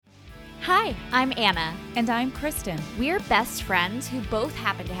Hi, I'm Anna. And I'm Kristen. We're best friends who both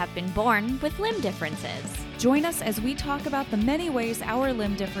happen to have been born with limb differences. Join us as we talk about the many ways our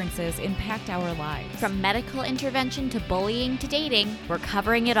limb differences impact our lives. From medical intervention to bullying to dating, we're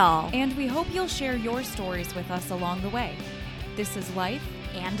covering it all. And we hope you'll share your stories with us along the way. This is Life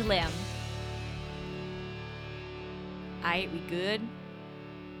And Limb. We good?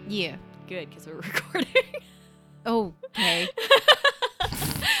 Yeah. Good, because we're recording. Okay.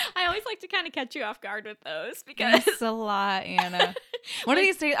 I always like to kind of catch you off guard with those because Thanks a lot, Anna. One of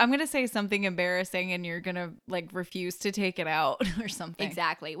these days, I'm going to say something embarrassing and you're going to refuse to take it out or something.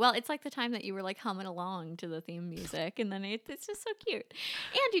 Exactly. Well, it's like the time that you were humming along to the theme music and then it's just so cute.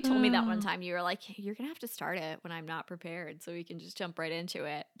 And you told me that one time you were like, you're going to have to start it when I'm not prepared so we can just jump right into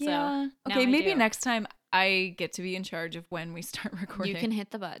it. Yeah. So okay, maybe next time I get to be in charge of when we start recording. You can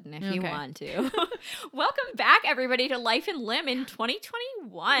hit the button if you want to. Welcome back, everybody, to Life and Limb in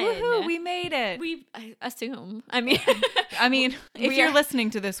 2021. Woohoo, we made it. I assume. I mean, if you're listening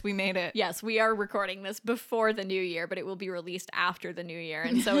to this, we made it. Yes, we are recording this before the new year, but it will be released after the new year.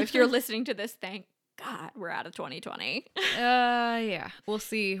 And so if you're listening to this, thank God we're out of 2020. Yeah. We'll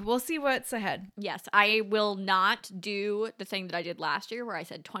see. We'll see what's ahead. Yes, I will not do the thing that I did last year where I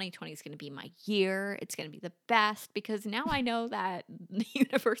said 2020 is going to be my year. It's going to be the best because now I know that the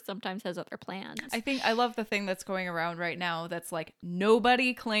universe sometimes has other plans. I love the thing that's going around right now that's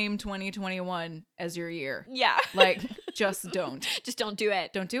nobody claim 2021 as your year. Yeah. Just don't. Just don't do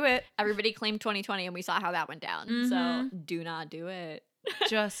it. Don't do it. Everybody claimed 2020 and we saw how that went down. Mm-hmm. So do not do it.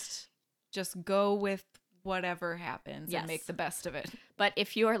 Just go with whatever happens and make the best of it. But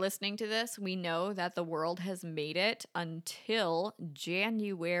if you are listening to this, we know that the world has made it until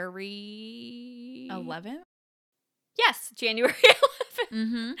January 11th? Yes, January 11th.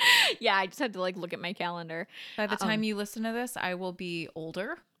 Mm-hmm. Yeah, I just had to look at my calendar. By the time you listen to this, I will be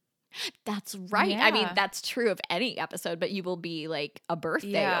older. That's right. Yeah. I mean, that's true of any episode, but you will be a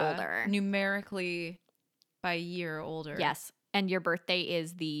birthday older. Numerically by a year older. Yes. And your birthday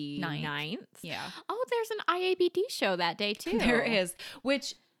is the 9th? Yeah. Oh, there's an IABD show that day too. There is,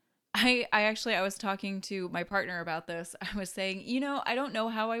 which I was talking to my partner about this. I was saying, I don't know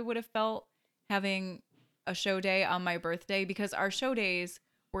how I would have felt having a show day on my birthday because our show days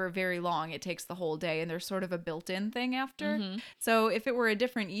were very long. It takes the whole day and there's sort of a built-in thing after. Mm-hmm. So if it were a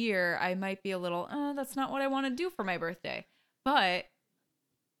different year, I might be a little, that's not what I want to do for my birthday. But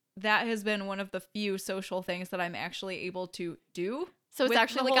that has been one of the few social things that I'm actually able to do. So it's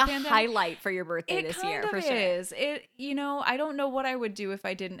actually a highlight for your birthday this year, for sure. It is. I don't know what I would do if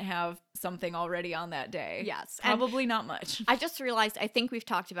I didn't have something already on that day. Yes. Probably not much. I just realized, I think we've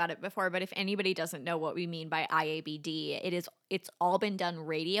talked about it before, but if anybody doesn't know what we mean by IABD, it's All Been Done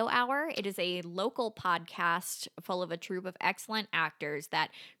Radio Hour. It is a local podcast full of a troupe of excellent actors that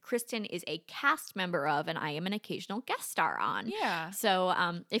Kristen is a cast member of, and I am an occasional guest star on. Yeah. So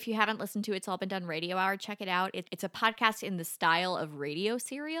if you haven't listened to It's All Been Done Radio Hour, check it out. It's a podcast in the style of radio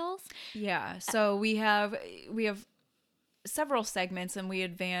serials. Yeah. So we have several segments and we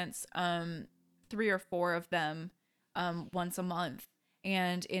advance 3 or 4 of them once a month.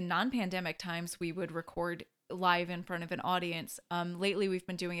 And in non-pandemic times, we would record live in front of an audience. Lately, we've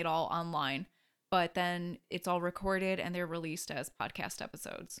been doing it all online, but then it's all recorded and they're released as podcast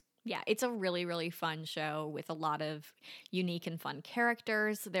episodes. Yeah, it's a really, really fun show with a lot of unique and fun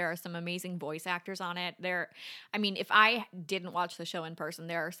characters. There are some amazing voice actors on it. If I didn't watch the show in person,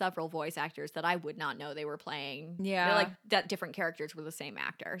 there are several voice actors that I would not know they were playing. Yeah. That different characters were the same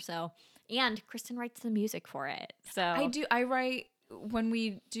actor. So, and Kristen writes the music for it. So I write, when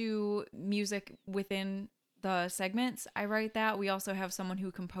we do music within the segments, I write that. We also have someone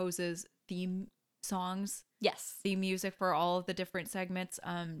who composes theme songs. Yes. The music for all of the different segments.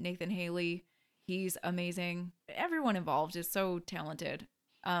 Nathan Haley, he's amazing. Everyone involved is so talented.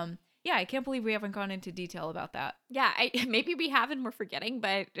 I can't believe we haven't gone into detail about that. Yeah, maybe we have and we're forgetting,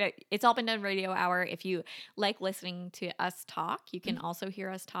 but It's All Been Done Radio Hour. If you like listening to us talk, you can also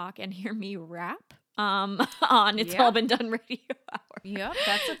hear us talk and hear me rap on It's All Been Done Radio Hour. Yep,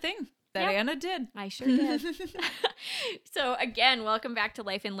 that's a thing that Anna did. I sure did. So again, welcome back to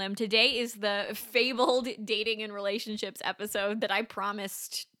Life and Limb. Today is the fabled dating and relationships episode that I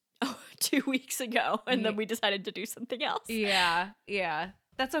promised 2 weeks ago, and then we decided to do something else. Yeah.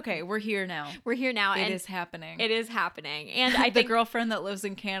 That's okay. We're here now. It is happening. It is happening. And I think the girlfriend that lives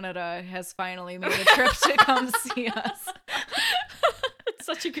in Canada has finally made a trip to come see us. It's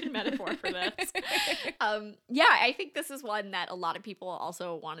such a good metaphor for this. Yeah, I think this is one that a lot of people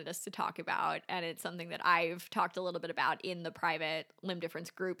also wanted us to talk about, and it's something that I've talked a little bit about in the private limb difference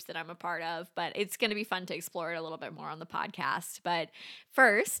groups that I'm a part of, but it's going to be fun to explore it a little bit more on the podcast. But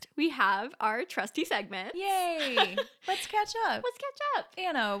first, we have our trusty segment. Yay! Let's catch up. Let's catch up.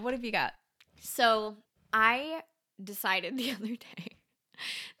 Anna, what have you got? So I decided the other day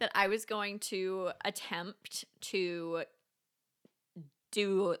that I was going to attempt to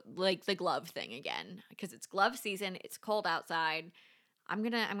do like the glove thing again, because it's glove season, it's cold outside. I'm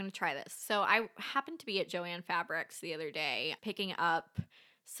gonna try this. So I happened to be at Joann Fabrics the other day picking up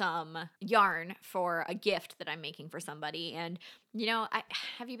some yarn for a gift that I'm making for somebody. And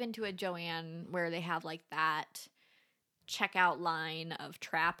have you been to a Joann where they have like that checkout line of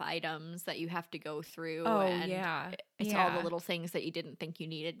trap items that you have to go through? Oh, and yeah. It's all the little things that you didn't think you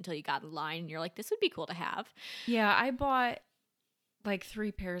needed until you got in line and you're like, this would be cool to have. Yeah, I bought like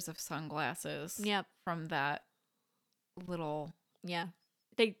 3 pairs of sunglasses. Yep. From that little. Yeah.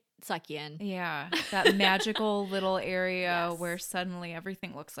 They suck you in. Yeah. That magical little area Yes. where suddenly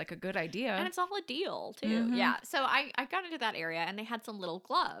everything looks like a good idea. And it's all a deal too. Mhm. Yeah. So I got into that area and they had some little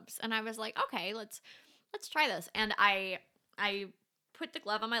gloves and I was like, okay, let's try this. And I put the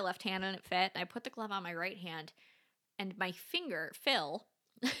glove on my left hand and it fit. And I put the glove on my right hand and my finger, Phil,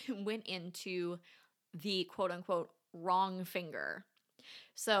 went into the quote unquote wrong finger.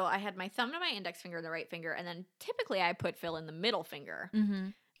 So I had my thumb to my index finger and the right finger. And then typically I put Phil in the middle finger. Mm-hmm.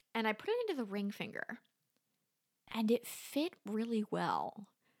 And I put it into the ring finger. And it fit really well.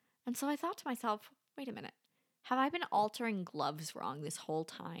 And so I thought to myself, wait a minute. Have I been altering gloves wrong this whole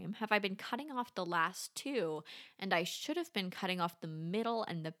time? Have I been cutting off the last 2 and I should have been cutting off the middle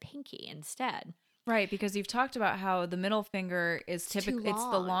and the pinky instead? Right, because you've talked about how the middle finger is typically it's the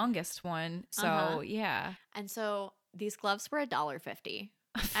long. longest one. So, Uh-huh. yeah. And so these gloves were $1.50.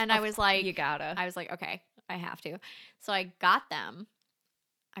 And I was like, you gotta. I was like, okay, I have to. So I got them.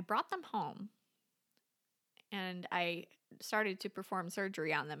 I brought them home. And I started to perform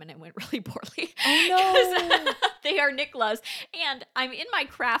surgery on them and it went really poorly. Oh, no. They are knit gloves. And I'm in my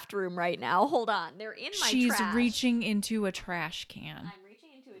craft room right now. Hold on. They're in my She's trash. reaching into a trash can. I'm reaching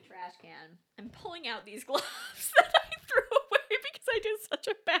into a trash can. I'm pulling out these gloves that I threw away because I did such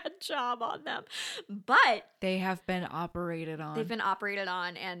a bad job on them. But They have been operated on. they've been operated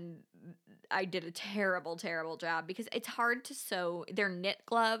on and I did a terrible, terrible job because it's hard to sew. They're knit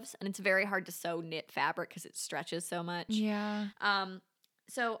gloves and it's very hard to sew knit fabric because it stretches so much. Yeah.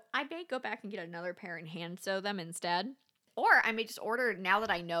 So I may go back and get another pair and hand sew them instead. Or I may just order, now that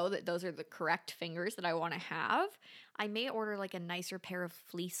I know that those are the correct fingers that I want to have, I may order like a nicer pair of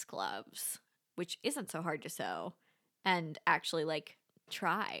fleece gloves, which isn't so hard to sew, and actually like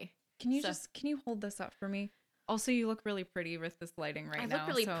try. Can you hold this up for me? Also, you look really pretty with this lighting right now. I look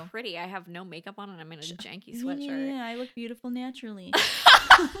really so. pretty. I have no makeup on and I'm in a janky sweatshirt. Yeah, I look beautiful naturally.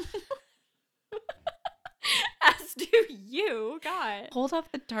 As do you. God. Hold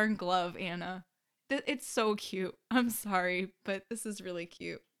up the darn glove, Anna. It's so cute. I'm sorry, but this is really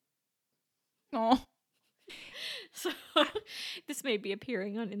cute. Oh. So this may be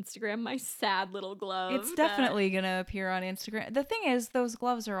appearing on Instagram, my sad little glove. It's definitely gonna appear on Instagram. The thing is, those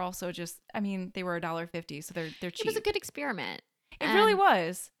gloves are also just, I mean, they were $1.50, so they're cheap. It was a good experiment. It really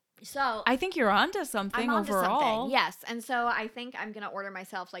was. So I think you're onto something I'm onto overall. something, yes. And so I think I'm going to order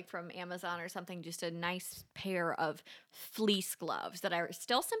myself, like from Amazon or something, just a nice pair of fleece gloves that are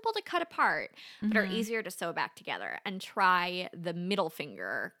still simple to cut apart, but are Mhm. easier to sew back together, and try the middle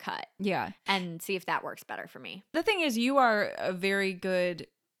finger cut Yeah. and see if that works better for me. The thing is, you are a very good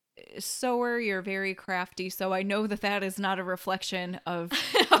sewer. You're very crafty, so I know that is not a reflection of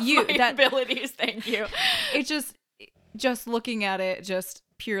you. My That abilities, thank you. It's just looking at it, just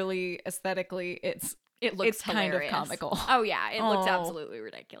purely aesthetically, It looks it's kind of hilarious. comical. Oh yeah, it looks Oh. absolutely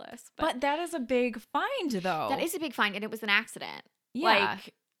ridiculous. But that is a big find, though. that is a big find, and it was an accident. Yeah.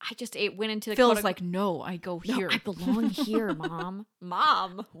 Like it went into the Phil's quote- like, no, I go no, here. I belong here, Mom.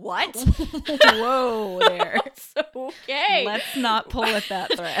 Mom, what? Whoa there. It's okay. Let's not pull at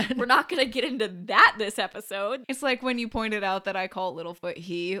that thread. We're not gonna get into that this episode. It's like when you pointed out that I call Littlefoot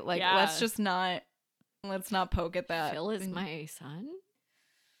he. Like, Yeah. let's not poke at that. Phil is my son.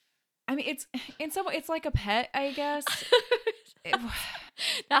 I mean, it's like a pet, I guess.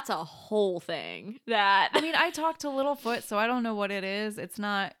 That's a whole thing. That I mean, I talk to Littlefoot, so I don't know what it is. It's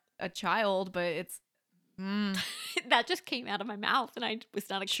not a child, but it's. that just came out of my mouth, and I was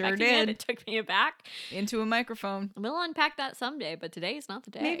not Sure expecting it. did. It took me aback. Into a microphone. We'll unpack that someday, but today is not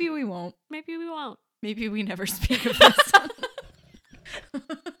the day. Maybe we won't. Maybe we won't. Maybe we never speak of this.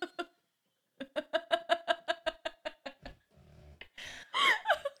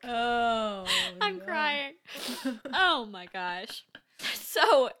 Oh, I'm no. crying. Oh my gosh. So,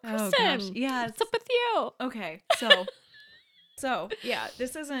 Oh, Kristen, gosh. Yes. what's up with you? Okay. So yeah,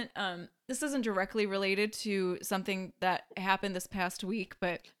 this isn't directly related to something that happened this past week,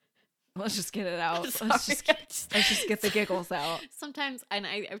 but let's just get it out. Let's just get the giggles out. Sometimes, and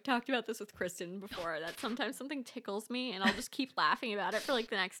I've talked about this with Kristen before, that sometimes something tickles me and I'll just keep laughing about it for like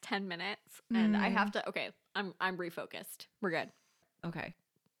the next 10 minutes. And I have to, okay, I'm refocused. We're good. Okay.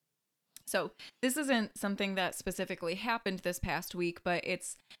 So this isn't something that specifically happened this past week, but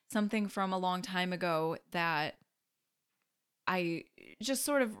it's something from a long time ago that I just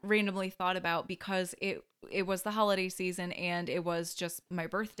sort of randomly thought about because it was the holiday season and it was just my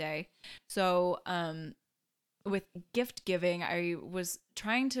birthday. So with gift giving, I was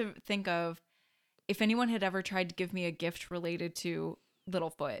trying to think of if anyone had ever tried to give me a gift related to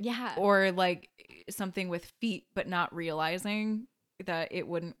Littlefoot. Yeah. Or like something with feet, but not realizing that it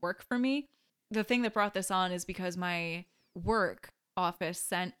wouldn't work for me. The thing that brought this on is because my work office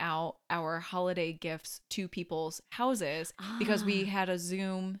sent out our holiday gifts to people's houses because we had a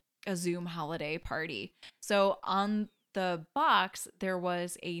Zoom holiday party. So on the box there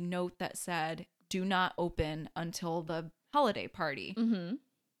was a note that said, "Do not open until the holiday party." Mm-hmm.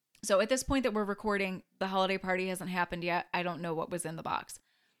 So at this point that we're recording, the holiday party hasn't happened yet. I don't know what was in the box.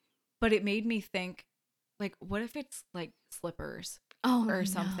 But it made me think, like, what if it's like slippers or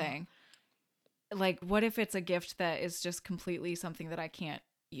something? Like, what if it's a gift that is just completely something that I can't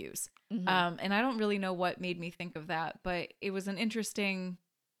use? Mm-hmm. And I don't really know what made me think of that, but it was an interesting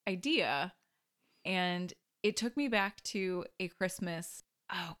idea. And it took me back to a Christmas,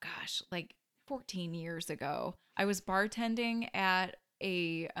 oh gosh, like 14 years ago. I was bartending at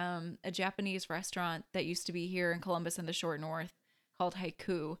a Japanese restaurant that used to be here in Columbus in the short north called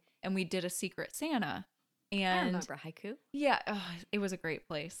Haiku, and we did a Secret Santa. And I remember Haiku. yeah, it was a great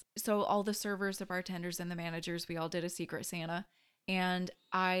place. So all the servers, the bartenders, and the managers, we all did a Secret Santa. And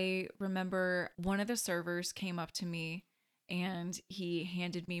I remember one of the servers came up to me and he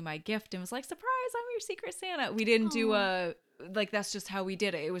handed me my gift and was like, "Surprise, I'm your Secret Santa." We didn't do like, that's just how we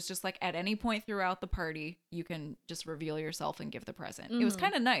did it. It was just like at any point throughout the party, you can just reveal yourself and give the present. It was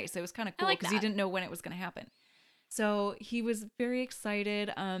kind of nice. It was kind of cool because you didn't know when it was going to happen. So he was very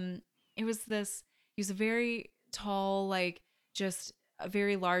excited. He was a very tall, like just a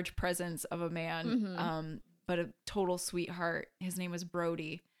very large presence of a man, but a total sweetheart. His name was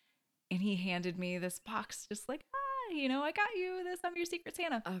Brody. And he handed me this box just like, I got you this. I'm your Secret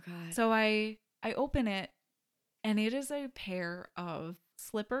Santa. Oh, God. So I open it and it is a pair of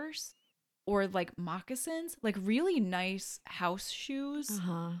slippers or like moccasins, like really nice house shoes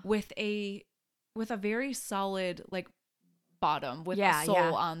with a very solid like bottom with a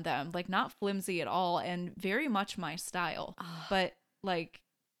sole on them, like not flimsy at all and very much my style, but like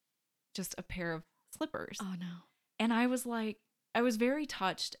just a pair of slippers. Oh, no. And I was like, I was very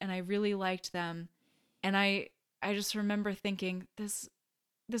touched and I really liked them. And I just remember thinking, this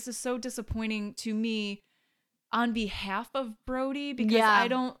is so disappointing to me on behalf of Brody because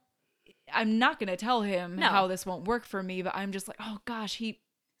I'm not going to tell him how this won't work for me, but I'm just like, oh gosh,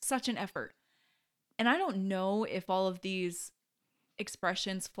 such an effort. And I don't know if all of these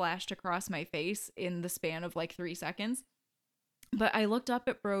expressions flashed across my face in the span of like 3 seconds, but I looked up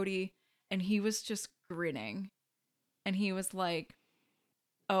at Brody and he was just grinning. And he was like,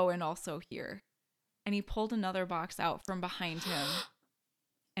 "Oh, and also here." And he pulled another box out from behind him.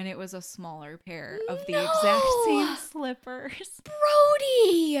 And it was a smaller pair of the exact same slippers.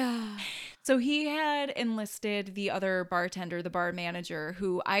 Brody! So he had enlisted the other bartender, the bar manager,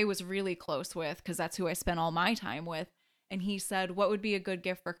 who I was really close with because that's who I spent all my time with. And he said, "What would be a good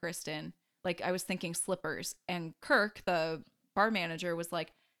gift for Kristen?" Like, I was thinking slippers. And Kirk, the bar manager, was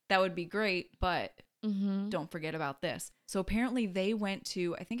like, "That would be great, but don't forget about this." So apparently they went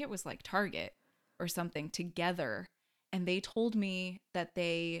to, I think it was like Target or something together. And they told me that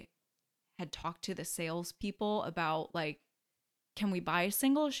they had talked to the salespeople about like, can we buy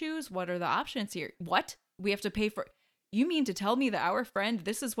single shoes? What are the options here? What? We have to pay for? You mean to tell me that our friend,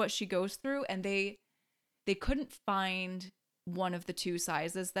 this is what she goes through? And they couldn't find one of the two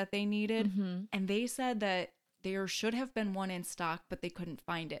sizes that they needed. And they said that there should have been one in stock, but they couldn't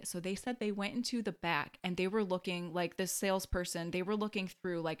find it. So they said they went into the back and they were looking, like this salesperson, they were looking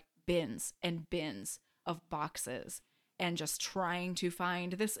through like bins and bins of boxes and just trying to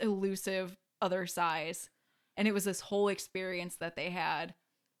find this elusive other size. And it was this whole experience that they had.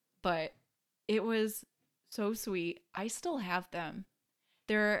 But it was so sweet. I still have them.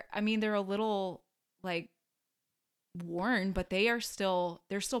 They're a little like worn, but they're still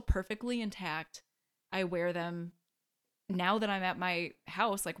perfectly intact. I wear them now that I'm at my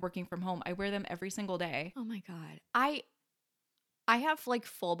house, like working from home, I wear them every single day. Oh my God. I have like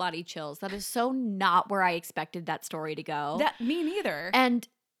full body chills. That is so not where I expected that story to go. That me neither. And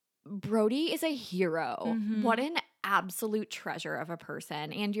Brody is a hero. Mhm. What an absolute treasure of a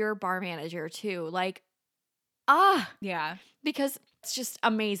person. And your bar manager too. Like, ah, Yeah. because it's just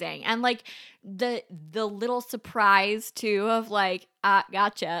amazing. And like the little surprise too of like,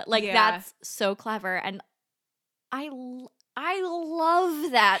 gotcha. Like Yeah. that's so clever. And I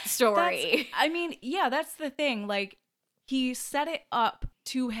love that story. I mean, yeah, that's the thing. Like, he set it up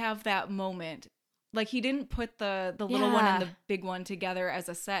to have that moment. Like, he didn't put the little one and the big one together as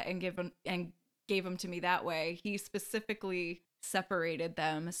a set and gave them to me that way. He specifically separated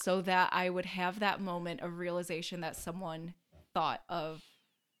them so that I would have that moment of realization that someone thought of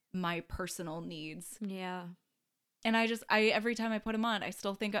my personal needs. Yeah. And I every time I put them on, I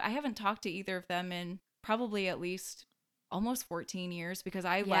still think I haven't talked to either of them in probably at least almost 14 years because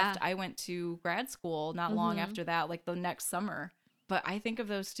I went to grad school not long after that, like the next summer. But I think of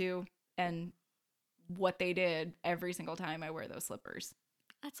those two and what they did every single time I wear those slippers.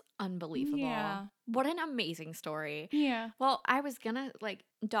 That's unbelievable. Yeah. What an amazing story. Yeah. Well, I was gonna like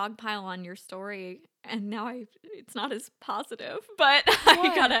dogpile on your story, and now it's not as positive, but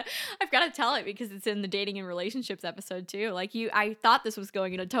I've gotta tell it because it's in the dating and relationships episode too. Like I thought this was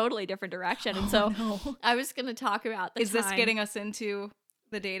going in a totally different direction, and so I was gonna talk about the Is this getting us into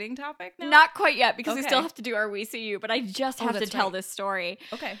the dating topic now? Not quite yet because we Okay. still have to do our We See You, but I just have to that's tell right. this story.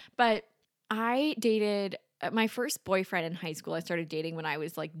 Okay. But I dated my first boyfriend in high school. I started dating when I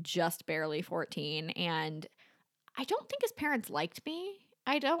was like just barely 14. And I don't think his parents liked me.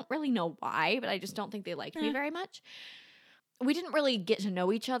 I don't really know why, but I just don't think they liked me very much. We didn't really get to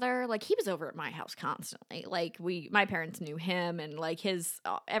know each other. Like he was over at my house constantly. Like my parents knew him and like his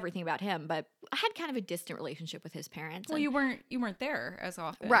everything about him, but I had kind of a distant relationship with his parents. Well, and, you weren't there as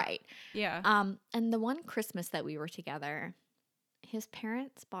often. right. Yeah. And the one Christmas that we were together, his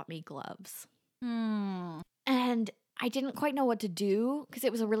parents bought me gloves. And I didn't quite know what to do because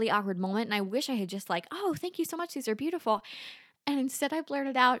it was a really awkward moment. And I wish I had just like, oh, thank you so much. These are beautiful. And instead I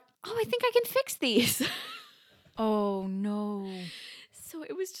blurted out, oh, I think I can fix these. Oh, no. So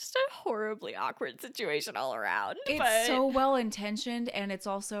it was just a horribly awkward situation all around. It's so well intentioned and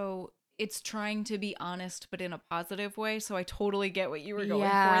it's trying to be honest, but in a positive way. So I totally get what you were going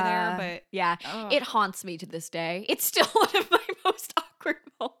for there. But yeah, it haunts me to this day. It's still one of my most awkward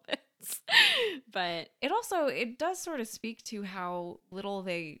moments. But it does sort of speak to how little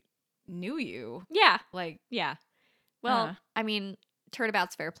they knew you. yeah. Like, Yeah. Well, I mean,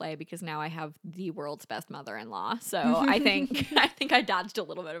 turnabout's fair play because now I have the world's best mother-in-law. So I think I dodged a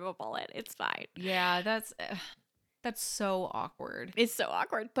little bit of a bullet. It's fine. yeah, that's so awkward. It's so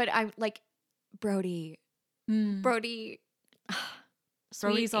awkward. But I'm like, Brody. Brody's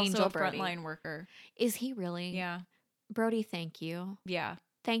Sweet also angel a Brody. frontline worker. Is he really? Yeah. Brody, thank you. Yeah.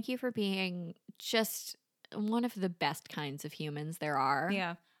 Thank you for being just one of the best kinds of humans there are.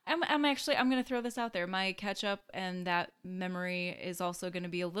 Yeah. I'm going to throw this out there. My catch up and that memory is also going to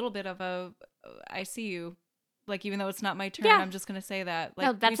be a little bit of a I see you. Like, even though it's not my turn, Yeah. I'm just going to say that. Like,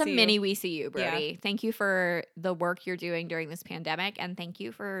 No, that's a we see mini you. We See You, Brody. Thank you for the work you're doing during this pandemic. And thank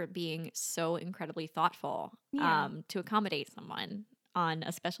you for being so incredibly thoughtful to accommodate someone on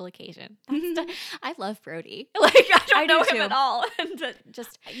a special occasion. I love Brody. Like, I don't know him at all. And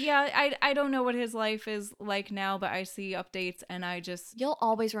just Yeah, I don't know what his life is like now, but I see updates and you'll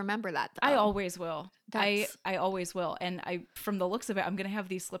always remember that, though. I always will. I That's- always will. And from the looks of it, I'm going to have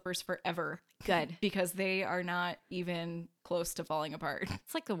these slippers forever. Good. Because they are not even close to falling apart.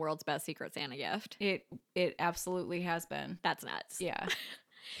 It's like the world's best Secret Santa gift. It absolutely has been. That's nuts. Yeah.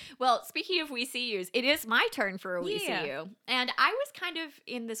 Well, speaking of We See Yous, it is my turn for a We Yeah. See You. And I was kind of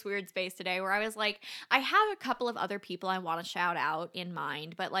in this weird space today where I was like, I have a couple of other people I want to shout out in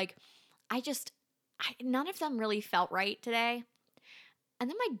mind, but like, none of them really felt right today. And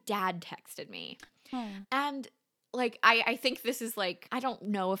then my dad texted me. And like, I think this is like, I don't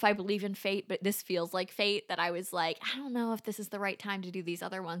know if I believe in fate, but this feels like fate that I was like, I don't know if this is the right time to do these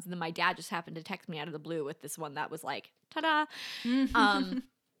other ones. And then my dad just happened to text me out of the blue with this one that was like, ta-da.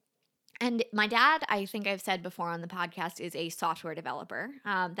 And my dad, I think I've said before on the podcast, is a software developer.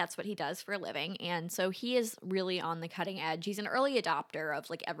 That's what he does for a living. And so he is really on the cutting edge. He's an early adopter of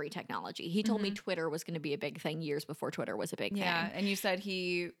like every technology. He told me Twitter was going to be a big thing years before Twitter was a big thing. Yeah. And you said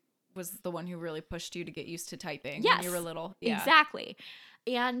he was the one who really pushed you to get used to typing Yes, when you were little. Yeah. Exactly.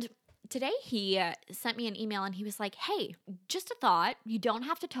 And today he sent me an email and he was like, hey, just a thought. You don't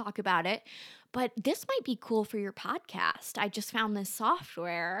have to talk about it, but this might be cool for your podcast. I just found this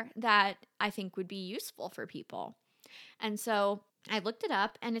software that I think would be useful for people. And so I looked it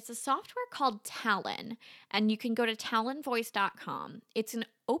up, and it's a software called Talon, and you can go to talonvoice.com. It's an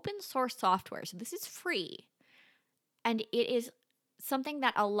open source software, so this is free, and it is something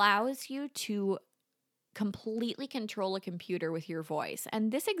that allows you to completely control a computer with your voice.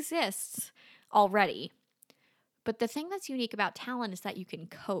 And this exists already. But the thing that's unique about Talon is that you can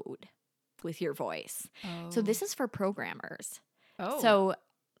code with your voice. So this is for programmers. So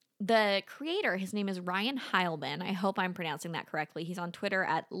the creator, his name is Ryan Heilman. I hope I'm pronouncing that correctly. He's on Twitter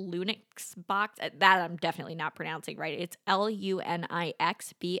at Lunixbox. That I'm definitely not pronouncing right. It's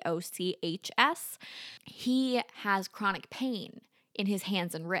LUNIXBOCHS. He has chronic pain in his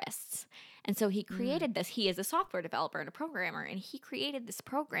hands and wrists. And so he created this. He is a software developer and a programmer, and he created this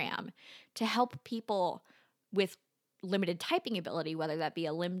program to help people with limited typing ability, whether that be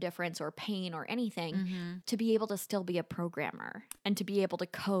a limb difference or pain or anything, to be able to still be a programmer and to be able to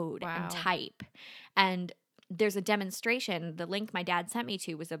code and type. And there's a demonstration. The link my dad sent me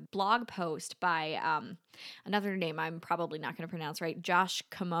to was a blog post by another name I'm probably not going to pronounce right, Josh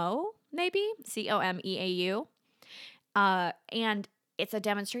Comeau, maybe? Comeau. And it's a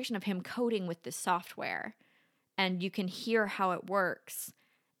demonstration of him coding with this software. And you can hear how it works.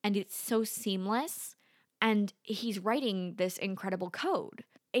 And it's so seamless. And he's writing this incredible code.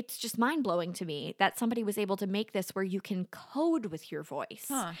 It's just mind-blowing to me that somebody was able to make this where you can code with your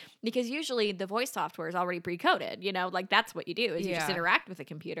voice. Because usually the voice software is already pre-coded, you know, like that's what you do is you just interact with a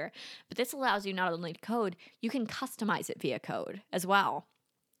computer. But this allows you not only to code, you can customize it via code as well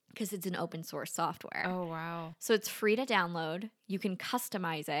because it's an open source software. Oh, wow. So it's free to download. You can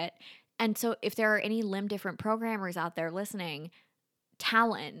customize it. And so if there are any limb different programmers out there listening,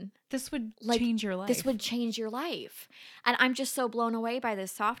 Talon. This would change your life. This would change your life. And I'm just so blown away by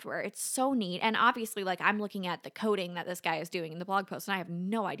this software. It's so neat. And obviously, like, I'm looking at the coding that this guy is doing in the blog post, and I have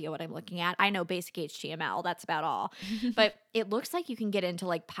no idea what I'm looking at. I know basic HTML. That's about all. But it looks like you can get into,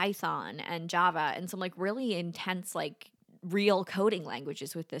 like, Python and Java and some, like, really intense, like, real coding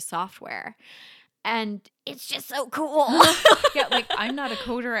languages with this software. And it's just so cool. Yeah, like I'm not a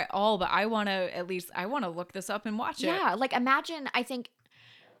coder at all, but I want to look this up and watch it. Yeah, like imagine, I think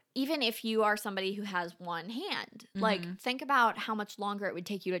even if you are somebody who has one hand, like think about how much longer it would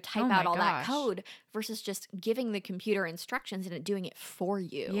take you to type out all that code versus just giving the computer instructions and it doing it for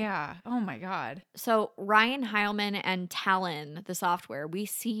you. Yeah. Oh my God. So Ryan Heilman and Talon, the software, we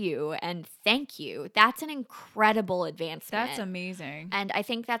see you and thank you. That's an incredible advancement. That's amazing. And I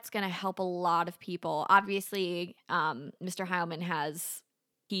think that's going to help a lot of people. Obviously, Mr. Heilman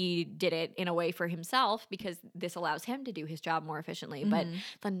he did it in a way for himself because this allows him to do his job more efficiently. But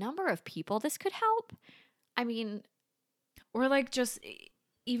the number of people this could help, I mean. Or like just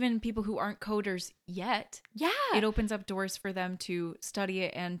even people who aren't coders yet. Yeah. It opens up doors for them to study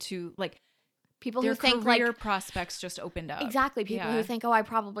it and to like. People who think career like prospects just opened up. Exactly. People who think, oh, I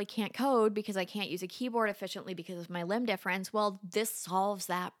probably can't code because I can't use a keyboard efficiently because of my limb difference. Well, this solves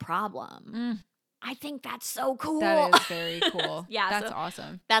that problem. I think that's so cool. That is very cool. Yeah. That's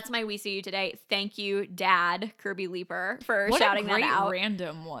awesome. That's my We See You Today. Thank you, Dad, Kirby Leaper, for shouting that out. What a great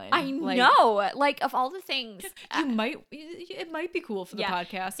random one. I know. Like, of all the things. It might be cool for the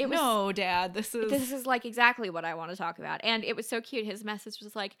podcast. No, Dad, this is like exactly what I want to talk about. And it was so cute. His message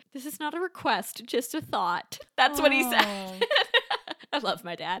was like, this is not a request, just a thought. That's what he said. I love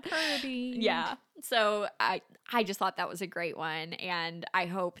my dad. Kirby. Yeah. So I just thought that was a great one. And I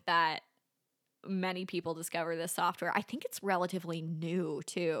hope that many people discover this software. I think it's relatively new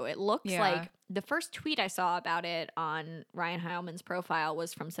too. It looks like the first tweet I saw about it on Ryan Heilman's profile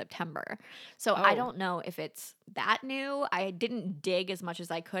was from September. So I don't know if it's that new. I didn't dig as much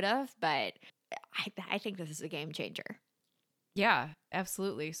as I could have, but I think this is a game changer. Yeah,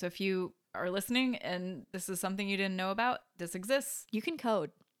 absolutely. So if you are listening and this is something you didn't know about, this exists. You can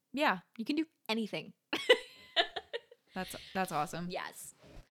code. Yeah. You can do anything. That's awesome. Yes.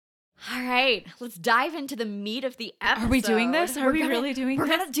 All right, let's dive into the meat of the episode. Are we doing this? Are we really doing this?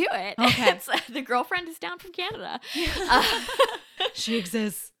 We're going to do it. Okay. The girlfriend is down from Canada. She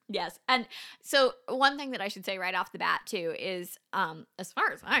exists. Yes. And so one thing that I should say right off the bat, too, is as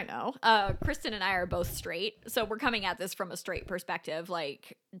far as I know, Kristen and I are both straight. So we're coming at this from a straight perspective,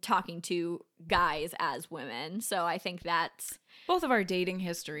 like talking to guys as women. So I think that's... Both of our dating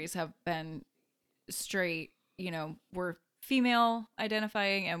histories have been straight. You know, we're female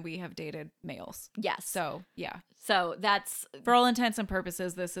identifying and we have dated males. Yes. So, yeah. So that's... For all intents and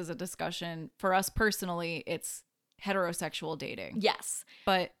purposes, this is a discussion. For us personally, it's heterosexual dating. Yes.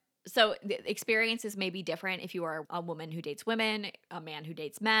 But... So the experiences may be different if you are a woman who dates women, a man who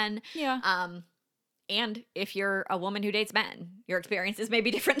dates men. Yeah. And if you're a woman who dates men, your experiences may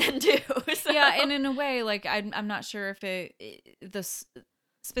be different then too. So. Yeah, and in a way, like I'm not sure if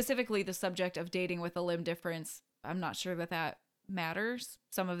specifically the subject of dating with a limb difference, I'm not sure that matters.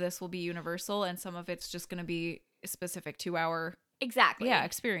 Some of this will be universal, and some of it's just going to be specific to our exactly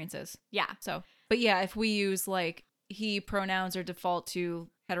experiences. Yeah. So, but yeah, if we use like he pronouns or default to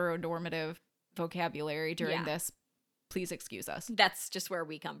heteronormative vocabulary during this, please excuse us. That's just where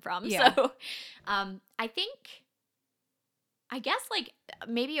we come from. Yeah. So, I guess like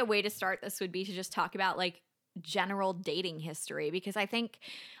maybe a way to start this would be to just talk about like general dating history, because I think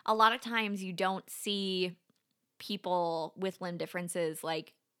a lot of times you don't see people with limb differences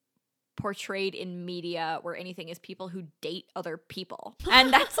like portrayed in media or anything as people who date other people.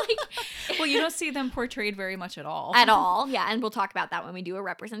 And that's like well, you don't see them portrayed very much at all. At all. Yeah, and we'll talk about that when we do a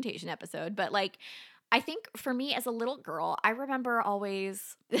representation episode, but like I think for me as a little girl, I remember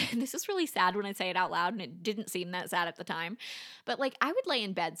always, this is really sad when I say it out loud, and it didn't seem that sad at the time, but like I would lay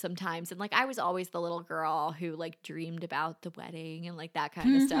in bed sometimes, and like I was always the little girl who like dreamed about the wedding and like that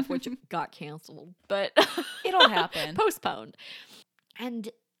kind of stuff, which got canceled, but it'll happen. Postponed. And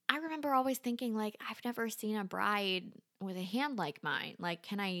I remember always thinking like, I've never seen a bride with a hand like mine. Like,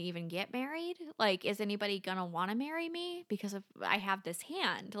 can I even get married? Like, is anybody gonna want to marry me because I have this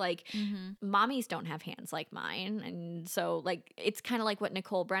hand? Like, mommies don't have hands like mine. And so like, it's kind of like what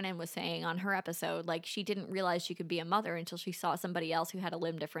Nicole Brennan was saying on her episode. Like, she didn't realize she could be a mother until she saw somebody else who had a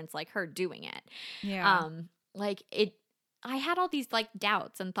limb difference like her doing it. Yeah. I had all these like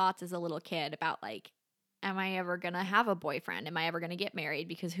doubts and thoughts as a little kid about like, am I ever going to have a boyfriend? Am I ever going to get married?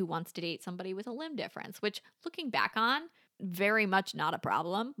 Because who wants to date somebody with a limb difference? Which, looking back on, very much not a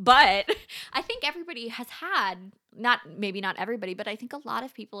problem. But I think everybody has had, maybe not everybody, but I think a lot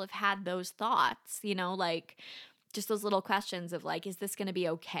of people have had those thoughts, you know, like just those little questions of like, is this going to be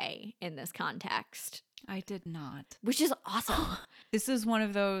okay in this context? I did not. Which is awesome. This is one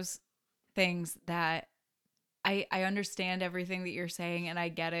of those things that I understand everything that you're saying, and I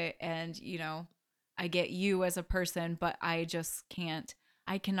get it. And, you know, I get you as a person, but I just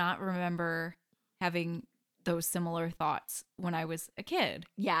I cannot remember having those similar thoughts when I was a kid.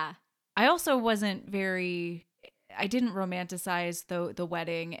 Yeah. I also wasn't I didn't romanticize the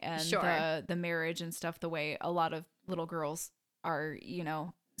wedding and the marriage and stuff the way a lot of little girls are, you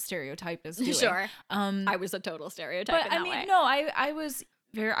know, stereotyped as doing. Sure. I was a total stereotype but in that way. No, I was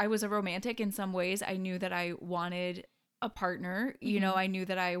a romantic in some ways. I knew that I wanted a partner. You know, I knew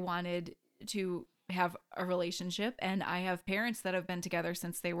that I wanted to have a relationship, and I have parents that have been together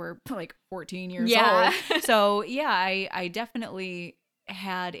since they were like 14 years old. So yeah, I definitely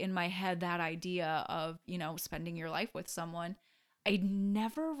had in my head that idea of, you know, spending your life with someone. I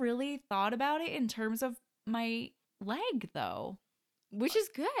never really thought about it in terms of my leg though. Which is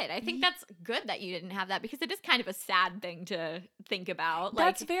good. I think that's good that you didn't have that, because it is kind of a sad thing to think about.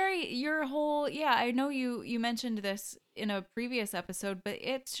 Like, that's your whole, I know you mentioned this in a previous episode, but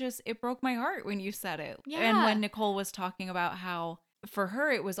it's just, it broke my heart when you said it. Yeah. And when Nicole was talking about how for her,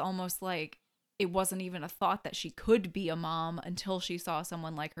 it was almost like it wasn't even a thought that she could be a mom until she saw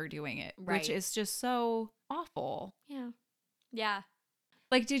someone like her doing it, which is just so awful. Yeah. Yeah.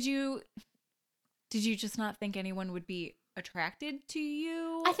 Like, did you just not think anyone would be attracted to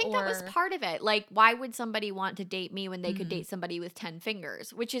you? I think that was part of it. Like, why would somebody want to date me when they could date somebody with 10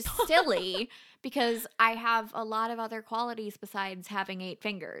 fingers? Which is silly because I have a lot of other qualities besides having 8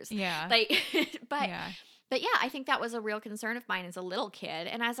 fingers. Yeah. Like, but yeah, I think that was a real concern of mine as a little kid.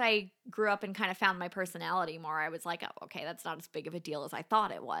 And as I grew up and kind of found my personality more, I was like, oh, okay, that's not as big of a deal as I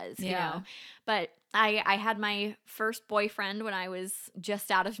thought it was, you know? But I had my first boyfriend when I was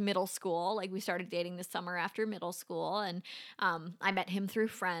just out of middle school. Like, we started dating the summer after middle school, and I met him through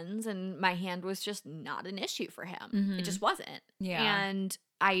friends, and my hand was just not an issue for him. It just wasn't. Yeah. And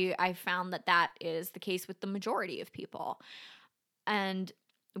I found that is the case with the majority of people. And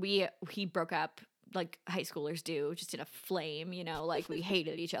he broke up like high schoolers do, just in a flame, you know, like we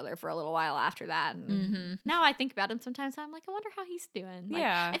hated each other for a little while after that. And now I think about him sometimes, I'm like, I wonder how he's doing. Like,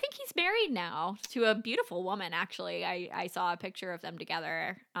 I think he's married now to a beautiful woman, actually. I saw a picture of them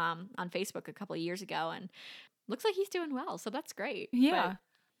together on Facebook a couple of years ago, and looks like he's doing well. So that's great. Yeah. But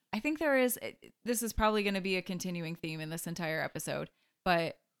I think this is probably going to be a continuing theme in this entire episode,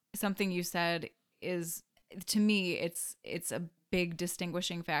 but something you said is, to me, it's a big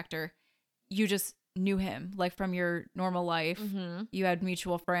distinguishing factor. You just knew him, like, from your normal life. You had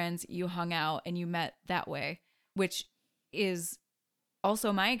mutual friends, you hung out, and you met that way, which is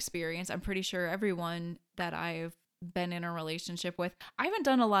also my experience. I'm pretty sure everyone that I've been in a relationship with, I haven't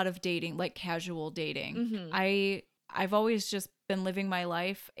done a lot of dating, like casual dating. I I've always just been living my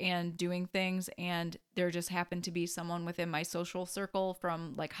life and doing things, and there just happened to be someone within my social circle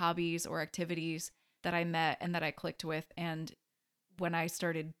from like hobbies or activities that I met and that I clicked with. And when I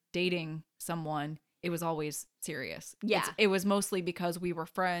started dating someone, it was always serious. Yeah. It was mostly because we were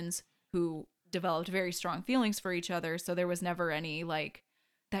friends who developed very strong feelings for each other. So there was never any like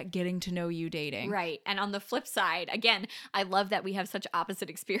that getting to know you dating. Right. And on the flip side, again, I love that we have such opposite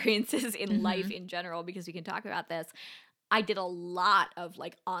experiences in life in general, because we can talk about this. I did a lot of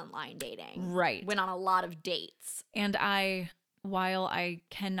like online dating. Right. Went on a lot of dates. And while I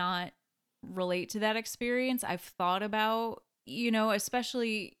cannot relate to that experience, I've thought about,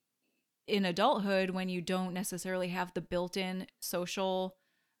 especially in adulthood when you don't necessarily have the built-in social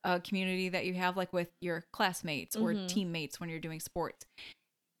community that you have like with your classmates or teammates when you're doing sports.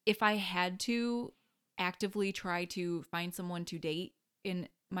 If I had to actively try to find someone to date in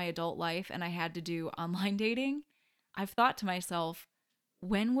my adult life and I had to do online dating, I've thought to myself,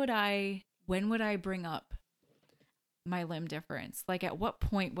 when would I bring up my limb difference? Like, at what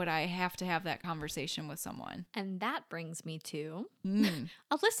point would I have to have that conversation with someone? And that brings me to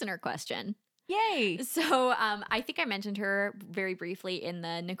a listener question. Yay! So I think I mentioned her very briefly in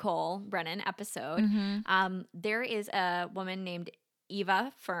the Nicole Brennan episode. There is a woman named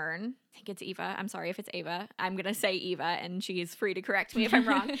Eva Fern. I think it's Eva. I'm sorry if it's Ava. I'm going to say Eva, and she's free to correct me if I'm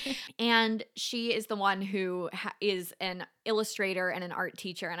wrong. And she is the one who is an illustrator and an art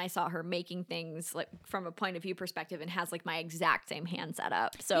teacher. And I saw her making things like from a point of view perspective and has like my exact same hand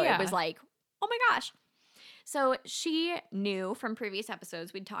setup. So it was like, oh my gosh. So she knew from previous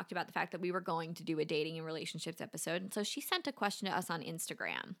episodes, we'd talked about the fact that we were going to do a dating and relationships episode. And so she sent a question to us on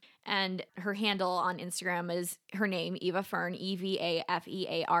Instagram. And her handle on Instagram is her name, Eva Fern,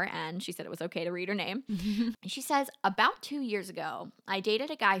 EVAFEARN. She said it was okay to read her name. She says, about 2 years ago, I dated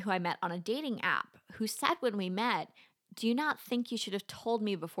a guy who I met on a dating app who said when we met, "Do you not think you should have told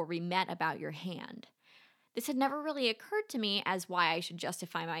me before we met about your hand?" This had never really occurred to me as why I should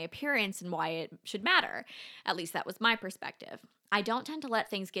justify my appearance and why it should matter. At least that was my perspective. I don't tend to let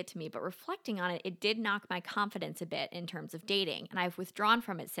things get to me, but reflecting on it, it did knock my confidence a bit in terms of dating, and I've withdrawn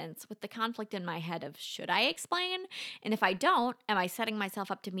from it since with the conflict in my head of should I explain? And if I don't, am I setting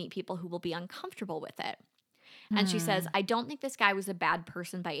myself up to meet people who will be uncomfortable with it? And she says, I don't think this guy was a bad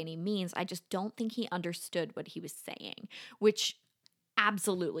person by any means. I just don't think he understood what he was saying, which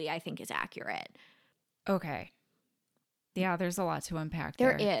absolutely I think is accurate. Okay. Yeah, there's a lot to unpack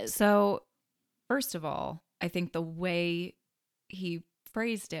there. There is. So, first of all, I think the way he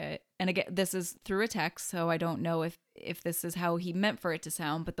phrased it, and again, this is through a text, so I don't know if this is how he meant for it to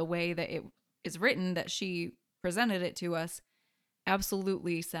sound, but the way that it is written, that she presented it to us,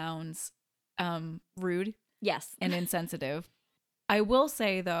 absolutely sounds rude. Yes. And insensitive. I will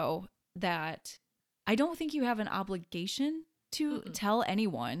say, though, that I don't think you have an obligation to tell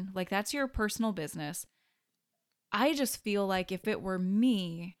anyone. Like, that's your personal business. I just feel like if it were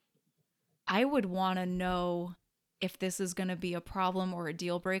me, I would want to know if this is going to be a problem or a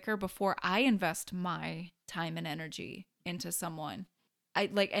deal breaker before I invest my time and energy into someone.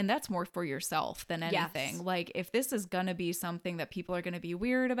 And that's more for yourself than anything. Yes. Like, if this is going to be something that people are going to be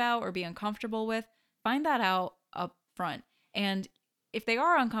weird about or be uncomfortable with, find that out up front. And if they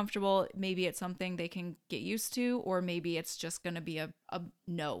are uncomfortable, maybe it's something they can get used to, or maybe it's just going to be a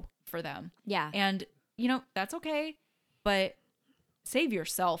no for them. Yeah. And, that's okay. But save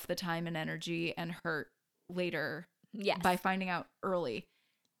yourself the time and energy and hurt later by finding out early.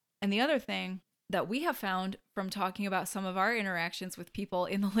 And the other thing that we have found from talking about some of our interactions with people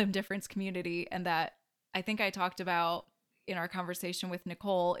in the limb difference community, and that I think I talked about in our conversation with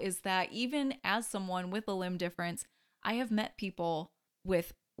Nicole, is that even as someone with a limb difference, I have met people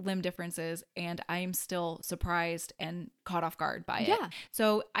with limb differences and I'm still surprised and caught off guard by it. Yeah.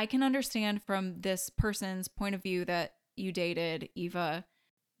 So I can understand from this person's point of view that you dated, Eva,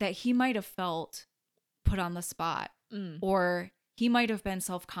 that he might have felt put on the spot, or he might have been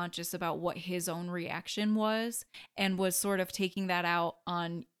self-conscious about what his own reaction was and was sort of taking that out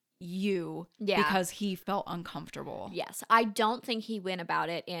on you because he felt uncomfortable. Yes. I don't think he went about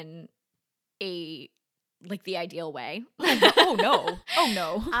it in the ideal way. Oh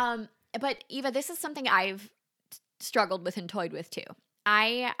no. But Eva, this is something I've struggled with and toyed with too.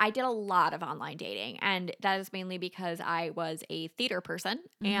 I did a lot of online dating, and that is mainly because I was a theater person.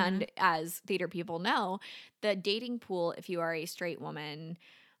 And as theater people know, the dating pool, if you are a straight woman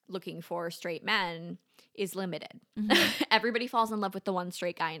looking for straight men, is limited. Everybody falls in love with the one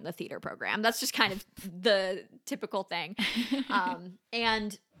straight guy in the theater program. That's just kind of the typical thing.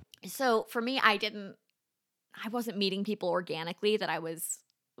 And so for me, I wasn't meeting people organically that I was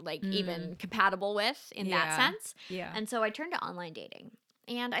like even compatible with in that sense. Yeah. And so I turned to online dating.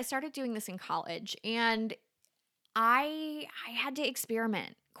 And I started doing this in college, and I had to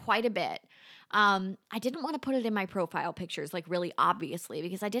experiment quite a bit. I didn't want to put it in my profile pictures, like really obviously,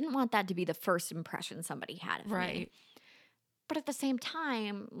 because I didn't want that to be the first impression somebody had of me. Right. But at the same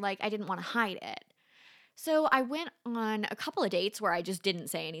time, like I didn't want to hide it. So I went on a couple of dates where I just didn't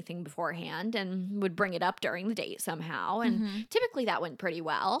say anything beforehand and would bring it up during the date somehow. And typically that went pretty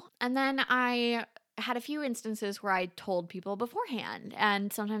well. And then I had a few instances where I told people beforehand,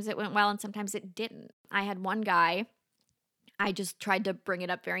 and sometimes it went well and sometimes it didn't. I had one guy, I just tried to bring it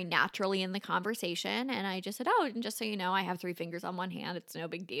up very naturally in the conversation. And I just said, oh, and just so you know, I have 3 fingers on one hand. It's no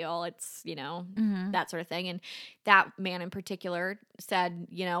big deal. It's, that sort of thing. And that man in particular said,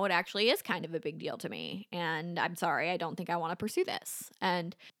 it actually is kind of a big deal to me. And I'm sorry, I don't think I want to pursue this.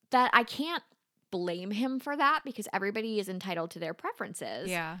 And that I can't blame him for that because everybody is entitled to their preferences.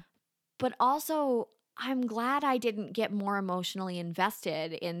 Yeah. But also, I'm glad I didn't get more emotionally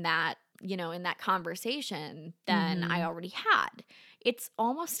invested in that, in that conversation than I already had. It's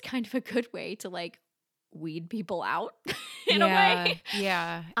almost kind of a good way to like weed people out in a way.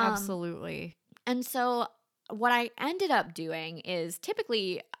 Yeah, absolutely. And so what I ended up doing is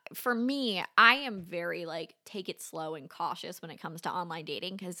typically for me, I am very like take it slow and cautious when it comes to online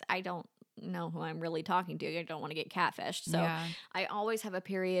dating because I don't know who I'm really talking to. I don't want to get catfished. So I always have a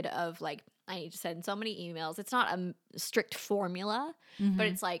period of like, I need to send so many emails. It's not a strict formula, but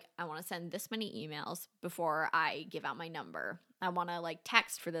it's like, I want to send this many emails before I give out my number. I want to like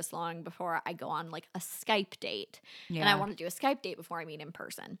text for this long before I go on like a Skype date. And I want to do a Skype date before I meet in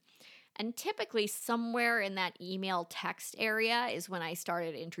person. And typically somewhere in that email text area is when I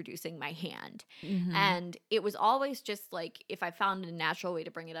started introducing my hand. And it was always just like, if I found a natural way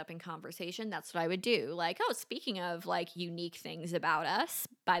to bring it up in conversation, that's what I would do. Like, oh, speaking of like unique things about us,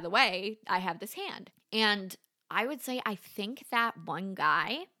 by the way, I have this hand. And I would say, I think that one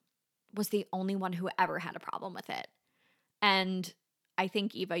guy was the only one who ever had a problem with it. And I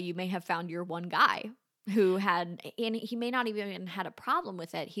think, Eva, you may have found your one guy who had, and he may not even had a problem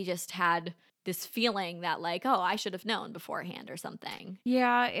with it. He just had this feeling that like, oh, I should have known beforehand or something.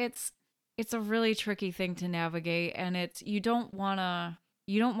 Yeah, it's a really tricky thing to navigate, and it's you don't want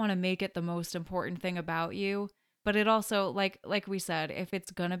to make it the most important thing about you, but it also like we said, if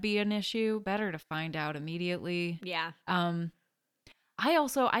it's going to be an issue, better to find out immediately. Yeah.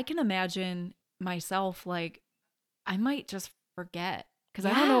 I can imagine myself like I might just forget. Because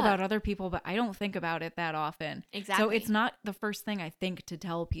I don't know about other people, but I don't think about it that often. Exactly. So it's not the first thing I think to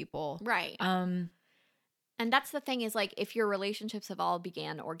tell people. Right. And that's the thing is like if your relationships have all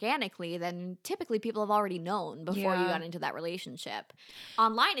began organically, then typically people have already known before you got into that relationship.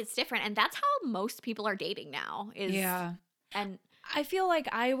 Online it's different, and that's how most people are dating now. And I feel like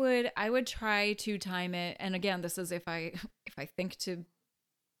I would try to time it, and again, this is if I think to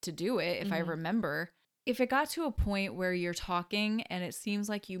do it, if I remember. If it got to a point where you're talking and it seems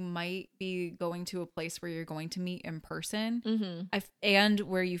like you might be going to a place where you're going to meet in person, and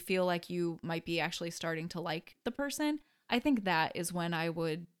where you feel like you might be actually starting to like the person, I think that is when I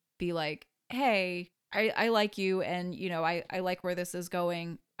would be like, hey, I like you, and I like where this is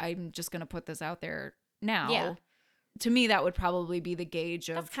going. I'm just gonna put this out there now. Yeah. To me, that would probably be the gauge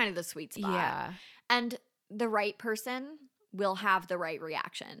of that's kind of the sweet spot. Yeah. And the right person will have the right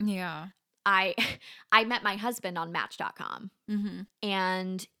reaction. Yeah. I met my husband on Match.com,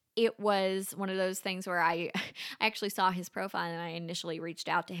 and it was one of those things where I actually saw his profile and I initially reached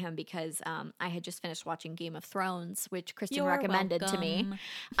out to him because I had just finished watching Game of Thrones, which Kristen recommended to me.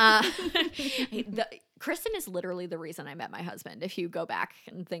 Kristen is literally the reason I met my husband, if you go back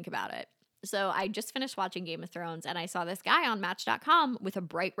and think about it. So I just finished watching Game of Thrones and I saw this guy on Match.com with a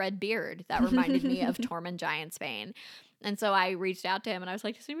bright red beard that reminded me of Tormund Giantsbane. And so I reached out to him and I was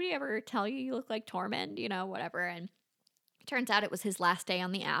like, does anybody ever tell you look like Tormund? Whatever. And it turns out it was his last day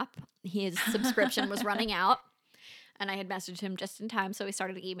on the app. His subscription was running out. And I had messaged him just in time. So we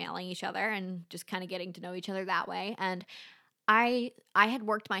started emailing each other and just kind of getting to know each other that way. And I had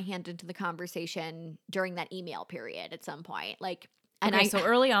worked my hand into the conversation during that email period at some point. So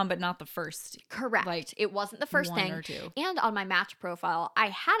early on, but not the first. Correct. It wasn't the first thing. Or two. And on my Match profile, I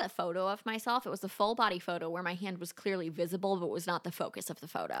had a photo of myself. It was a full body photo where my hand was clearly visible, but was not the focus of the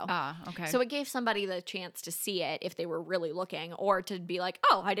photo. Ah, okay. So it gave somebody the chance to see it if they were really looking, or to be like,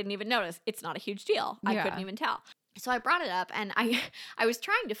 oh, I didn't even notice. It's not a huge deal. I couldn't even tell. So I brought it up, and I was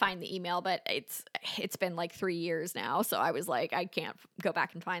trying to find the email, but it's been like 3 years now. So I was like, I can't go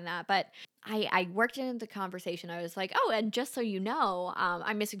back and find that. But I worked into the conversation. I was like, oh, and just so you know,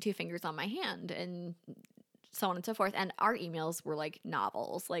 I'm missing 2 fingers on my hand. And so on and so forth. And our emails were like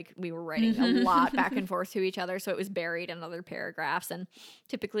novels. Like we were writing a lot back and forth to each other. So it was buried in other paragraphs. And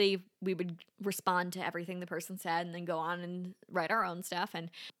typically we would respond to everything the person said and then go on and write our own stuff. And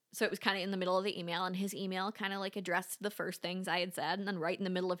so it was kind of in the middle of the email, and his email kind of like addressed the first things I had said. And then right in the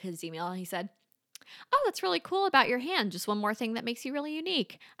middle of his email, he said, "Oh, that's really cool about your hand. Just one more thing that makes you really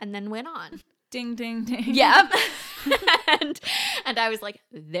unique." And then went on. Ding, ding, ding. Yep. and I was like,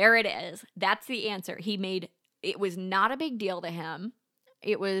 there it is. That's the answer. It was not a big deal to him.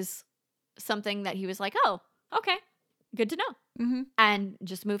 It was something that he was like, oh, okay, good to know. And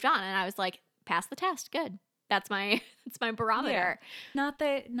just moved on. And I was like, pass the test. Good. That's my barometer. Yeah. Not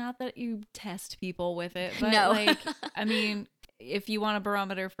that you test people with it, but No. like, I mean, if you want a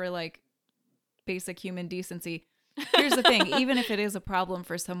barometer for like basic human decency, here's the thing, even if it is a problem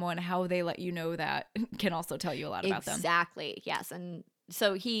for someone, how they let you know that can also tell you a lot about them. Exactly. Yes. And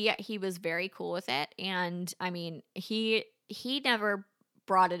so he was very cool with it. And I mean, he never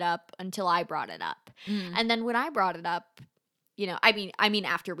brought it up until I brought it up. And then when I brought it up, you know, I mean,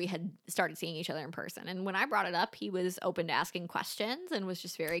 after we had started seeing each other in person, and when I brought it up, he was open to asking questions and was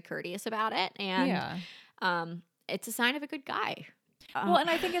just very courteous about it. And it's a sign of a good guy. Well, and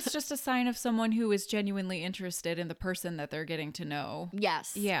I think it's just a sign of someone who is genuinely interested in the person that they're getting to know.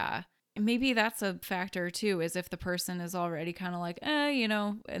 Yes. Yeah. And maybe that's a factor too, is if the person is already kind of like, you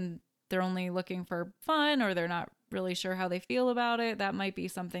know, and they're only looking for fun, or they're not really sure how they feel about it. That might be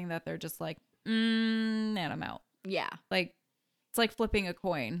something that they're just like, and I'm out. Yeah. Like, it's like flipping a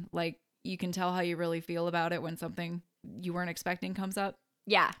coin. Like, you can tell how you really feel about it when something you weren't expecting comes up.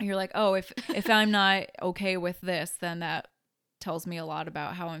 Yeah. And you're like, oh, if I'm not okay with this, then that tells me a lot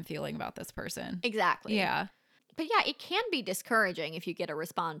about how I'm feeling about this person. Exactly. Yeah. But yeah, it can be discouraging if you get a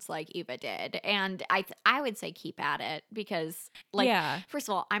response like Eva did. And I would say keep at it, because like, first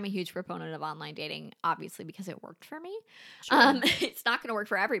of all, I'm a huge proponent of online dating, obviously, because it worked for me. Sure. It's not going to work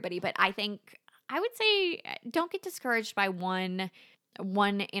for everybody, but I would say don't get discouraged by one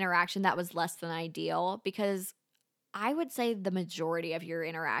interaction that was less than ideal, because I would say the majority of your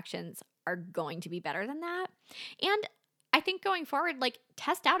interactions are going to be better than that. And I think going forward, like,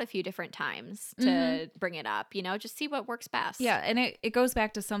 test out a few different times to bring it up, you know, just see what works best. Yeah. And it goes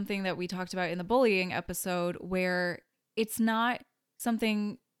back to something that we talked about in the bullying episode, where it's not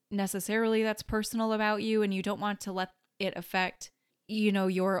something necessarily that's personal about you, and you don't want to let it affect, you know,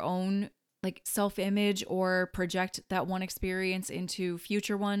 your own like self-image, or project that one experience into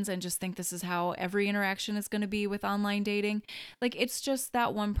future ones and just think this is how every interaction is going to be with online dating. Like, it's just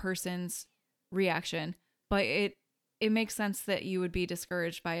that one person's reaction, but it makes sense that you would be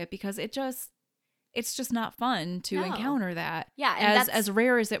discouraged by it, because it's just not fun to encounter that. Yeah. And as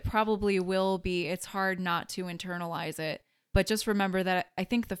rare as it probably will be, it's hard not to internalize it. But just remember that I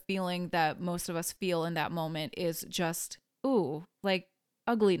think the feeling that most of us feel in that moment is just, ooh, like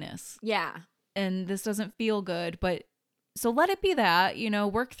ugliness. Yeah. And this doesn't feel good. But so let it be that, you know,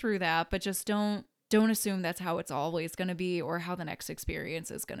 work through that, but just don't assume that's how it's always going to be, or how the next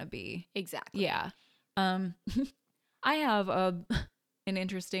experience is going to be. Exactly. Yeah. I have an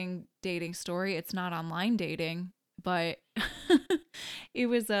interesting dating story. It's not online dating, but it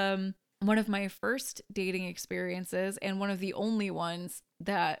was one of my first dating experiences, and one of the only ones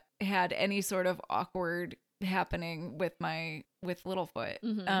that had any sort of awkward happening with Littlefoot.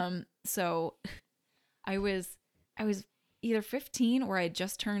 So I was either 15 or I had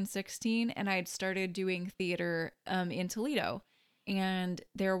just turned 16, and I had started doing theater in Toledo, and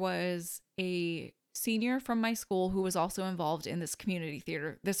there was a senior from my school who was also involved in this community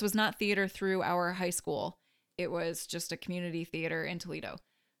theater. This was not theater through our high school. It was just a community theater in Toledo.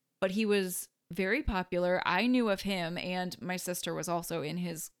 But he was very popular. I knew of him, and my sister was also in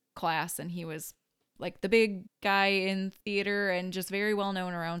his class, and he was like the big guy in theater and just very well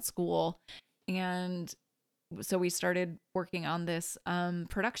known around school. And so we started working on this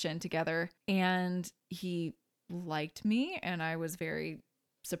production together, and he liked me, and I was very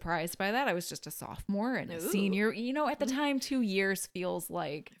surprised by that. I was just a sophomore and a senior. You know, at the time, 2 years feels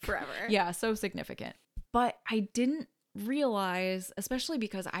like forever. Yeah, so significant. But I didn't realize, especially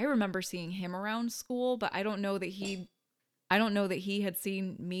because I remember seeing him around school, but I don't know that he had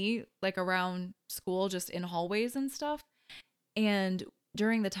seen me like around school, just in hallways and stuff. And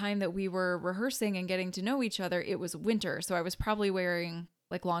during the time that we were rehearsing and getting to know each other, it was winter. So I was probably wearing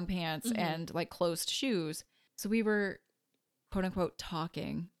like long pants and like closed shoes. So we were quote unquote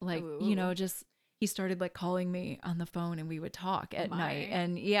talking, like, you know, just he started like calling me on the phone, and we would talk at night.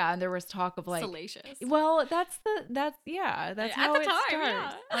 And and there was talk of like salacious. Well, that's how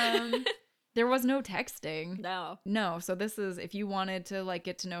it starts. there was no texting. No. No. So this is, if you wanted to like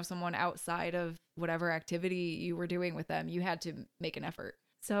get to know someone outside of whatever activity you were doing with them, you had to make an effort.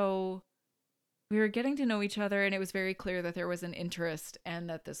 So we were getting to know each other, and it was very clear that there was an interest and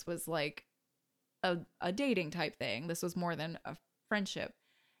that this was like a dating type thing. This was more than a friendship.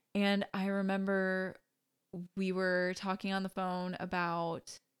 And I remember we were talking on the phone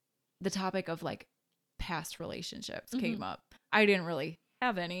about the topic of like past relationships came up. I didn't really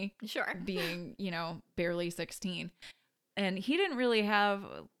have any, Sure. being, barely 16. And he didn't really have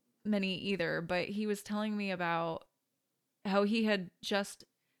many either, but he was telling me about how he had just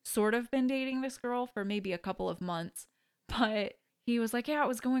sort of been dating this girl for maybe a couple of months, but he was like, yeah, it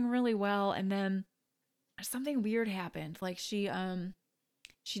was going really well. And then something weird happened. Like she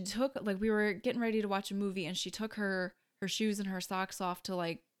took, like, we were getting ready to watch a movie, and she took her shoes and her socks off to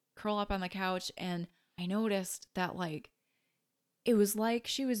like curl up on the couch. And I noticed that like, it was like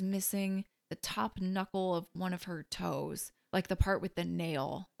she was missing the top knuckle of one of her toes, like the part with the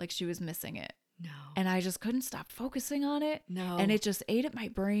nail, like she was missing it. No. And I just couldn't stop focusing on it. No. And it just ate at my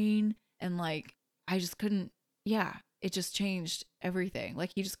brain. And like, I just couldn't, it just changed everything.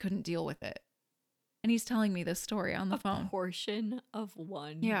 Like he just couldn't deal with it. And he's telling me this story on the phone. A portion of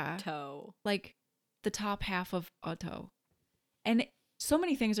one toe. Like the top half of a toe. And so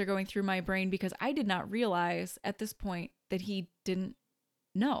many things are going through my brain because I did not realize at this point that he didn't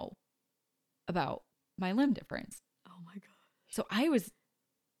know about my limb difference. Oh my god. So I was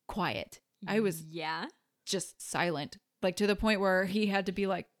quiet. I was just silent, like to the point where he had to be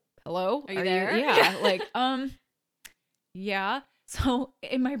like, hello, are you there? Yeah. Like, yeah. So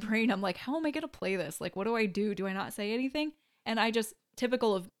in my brain, I'm like, how am I going to play this? Like, what do I do? Do I not say anything? And I just,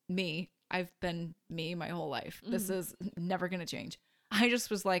 typical of me, I've been me my whole life. This is never going to change. I just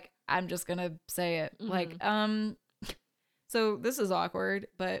was like, I'm just going to say it. Like, so this is awkward,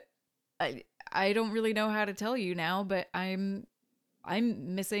 but I don't really know how to tell you now, but I'm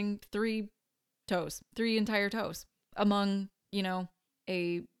missing 3 entire toes among,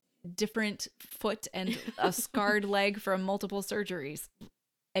 a different foot and a scarred leg from multiple surgeries.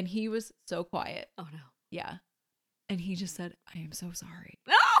 And he was so quiet. Oh no. Yeah. And he just said, I am so sorry.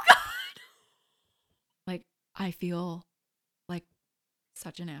 Oh god. Like, I feel like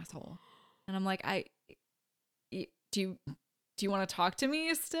such an asshole. And I'm like, do you want to talk to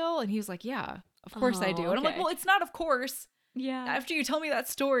me still? And he was like, yeah, of course I do. And I'm like, well, it's not of course. Yeah. After you tell me that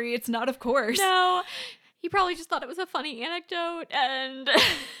story, it's not of course. No. He probably just thought it was a funny anecdote and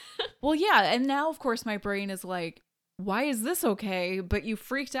well, yeah, and now of course my brain is like, why is this okay? But you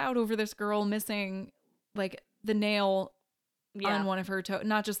freaked out over this girl missing like the nail on one of her toes,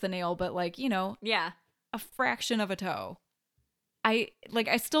 not just the nail, but like, a fraction of a toe. I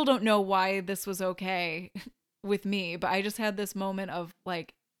still don't know why this was okay with me, but I just had this moment of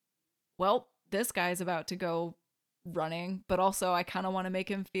like, well, this guy's about to go running, but also I kind of want to make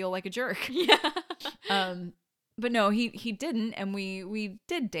him feel like a jerk. Yeah. But no, he didn't, and we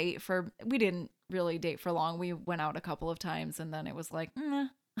did date we didn't really date for long. We went out a couple of times, and then it was like,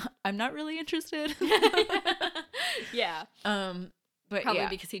 I'm not really interested. Yeah. But probably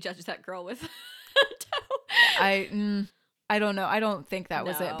because he judges that girl with toe. I don't know. I don't think that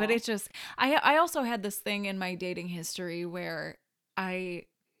was it, but No. it's just I also had this thing in my dating history where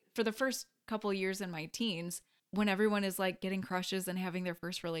for the first couple years in my teens, when everyone is like getting crushes and having their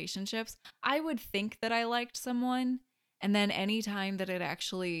first relationships, I would think that I liked someone. And then any time that it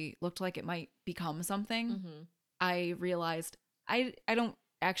actually looked like it might become something, I realized I don't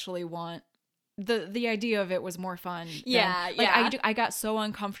actually want the idea of it was more fun. I got so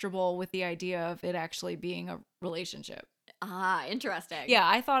uncomfortable with the idea of it actually being a relationship. Ah, interesting. Yeah,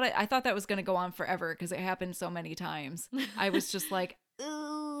 I thought that was going to go on forever because it happened so many times. I was just like,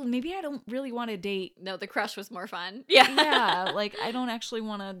 ooh, maybe I don't really want to date. No, the crush was more fun. Yeah. Yeah, like I don't actually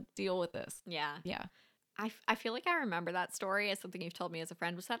want to deal with this. Yeah. Yeah. I feel like I remember that story as something you've told me as a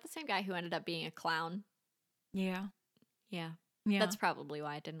friend. Was that the same guy who ended up being a clown? Yeah. Yeah. Yeah. That's probably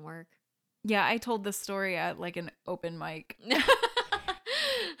why it didn't work. Yeah, I told this story at like an open mic.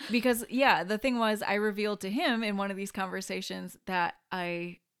 Because, yeah, the thing was I revealed to him in one of these conversations that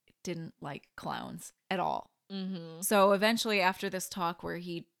I didn't like clowns at all. Mm-hmm. So eventually after this talk where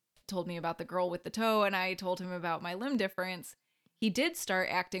he told me about the girl with the toe and I told him about my limb difference, he did start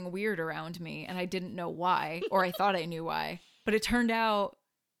acting weird around me and I didn't know why, or I thought I knew why. But it turned out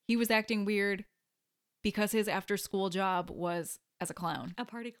he was acting weird because his after school job was as a clown. A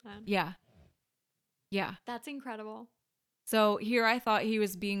party clown. Yeah. Yeah. That's incredible. So here I thought he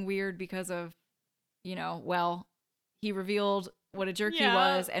was being weird because of, he revealed what a jerk he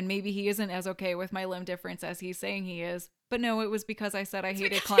was, and maybe he isn't as okay with my limb difference as he's saying he is. But no, it was because I said I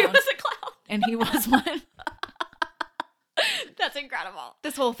hated clowns. He was a clown. and he was one. That's incredible.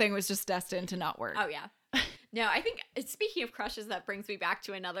 This whole thing was just destined to not work. Oh yeah. No, I think speaking of crushes, that brings me back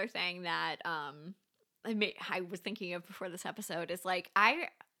to another thing that I was thinking of before this episode is like I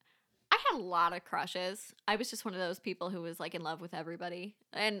had a lot of crushes. I was just one of those people who was like in love with everybody.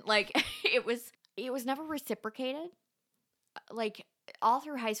 And like it was never reciprocated. Like all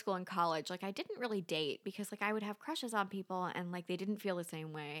through high school and college, like I didn't really date because like I would have crushes on people and like they didn't feel the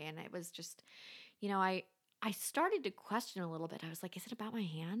same way, and it was just, I started to question a little bit. I was like, is it about my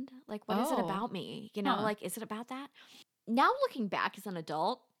hand? Like what is it Oh. about me? Huh. Like is it about that? Now looking back as an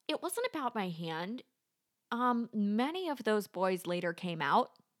adult, it wasn't about my hand. Many of those boys later came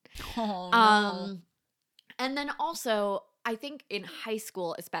out. Oh no. And then also, I think in high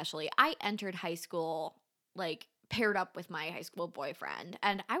school especially, I entered high school like paired up with my high school boyfriend,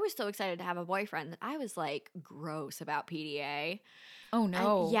 and I was so excited to have a boyfriend that I was like gross about PDA. Oh And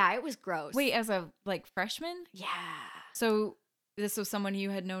no. yeah, it was gross. Wait, as a like freshman? Yeah. So this was someone you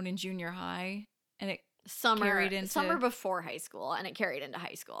had known in junior high, and it Summer into- before high school, and it carried into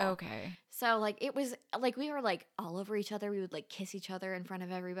high school. okay. So like it was like we were like all over each other. We would like kiss each other in front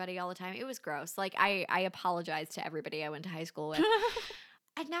of everybody all the time. It was gross. Like I apologize to everybody I went to high school with.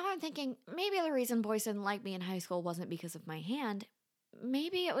 And now I'm thinking maybe the reason boys didn't like me in high school wasn't because of my hand.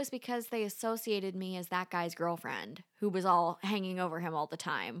 Maybe it was because they associated me as that guy's girlfriend who was all hanging over him all the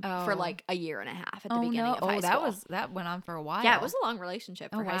time for Oh. like a year and a half at the Oh beginning no. of high school. That went on for a while. Yeah, it was a long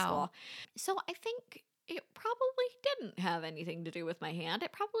relationship for Oh, high wow. school. So I think it probably didn't have anything to do with my hand.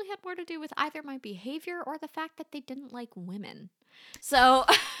 It probably had more to do with either my behavior or the fact that they didn't like women. So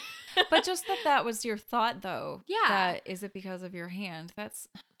But just that was your thought, though. Yeah. That is it because of your hand? That's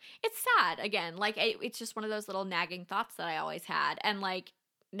it's sad again. Like it's just one of those little nagging thoughts that I always had. And like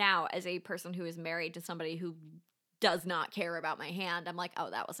now as a person who is married to somebody who does not care about my hand, I'm like, oh,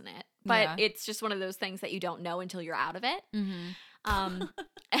 that wasn't it. But Yeah. it's just one of those things that you don't know until you're out of it. mm-hmm.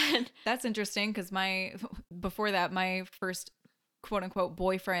 And That's interesting because before that, my first quote unquote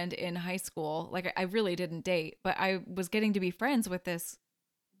boyfriend in high school, like I really didn't date, but I was getting to be friends with this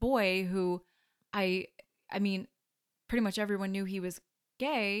boy who I mean, pretty much everyone knew he was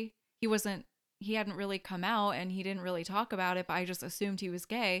gay. He hadn't really come out and he didn't really talk about it, but I just assumed he was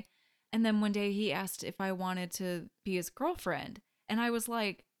gay. And then one day he asked if I wanted to be his girlfriend. And I was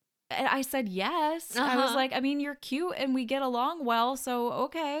like, and I said yes. I was Uh-huh. like, I mean, you're cute and we get along well, so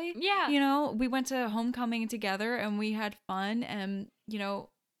okay. yeah. You know, we went to homecoming together and we had fun, and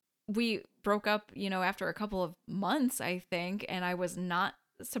we broke up, after a couple of months, I think, and I was not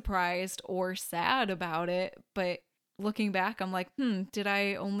surprised or sad about it, but looking back, I'm like, did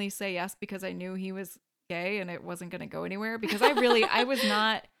I only say yes because I knew he was gay and it wasn't going to go anywhere? Because I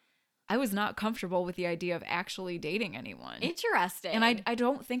was not comfortable with the idea of actually dating anyone. Interesting. And I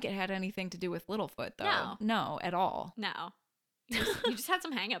don't think it had anything to do with Littlefoot, though. No, at all. No. You just had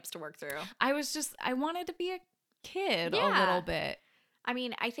some hangups to work through. I wanted to be a kid a Yeah. little bit. I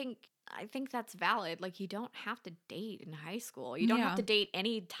mean, I think that's valid. Like, you don't have to date in high school. You don't Yeah. have to date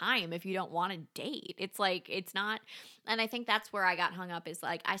any time if you don't want to date. It's like, it's not. And I think that's where I got hung up is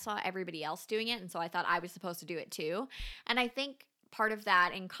like, I saw everybody else doing it. And so I thought I was supposed to do it too. And I think part of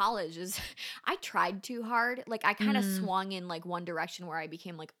that in college is I tried too hard. Like, I kind of swung in like one direction where I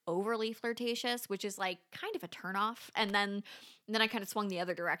became like overly flirtatious, which is like kind of a turnoff. And then I kind of swung the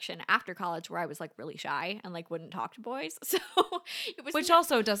other direction after college where I was like really shy and like wouldn't talk to boys. So it was Which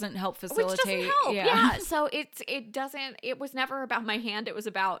also doesn't help facilitate. which doesn't help. Yeah. Yeah. So it was never about my hand. It was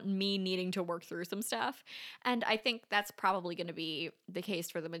about me needing to work through some stuff. And I think that's probably going to be the case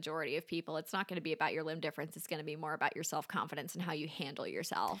for the majority of people. It's not going to be about your limb difference. It's going to be more about your self-confidence and how you handle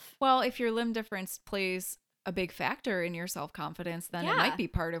yourself. Well, if your limb difference plays a big factor in your self-confidence, then it Yeah. might be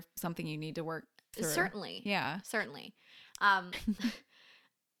part of something you need to work through. Certainly. Yeah. Certainly. I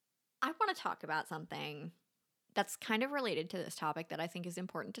want to talk about something that's kind of related to this topic that I think is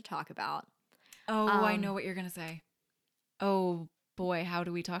important to talk about. Oh, I Um, know what you're going to say. Oh, boy, how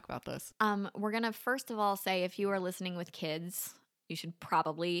do we talk about this? We're going to first of all say if you are listening with kids, you should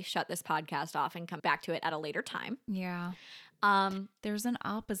probably shut this podcast off and come back to it at a later time. Yeah. There's an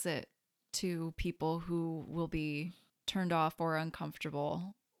opposite to people who will be turned off or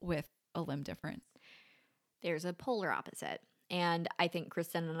uncomfortable with a limb difference. There's a polar opposite. And I think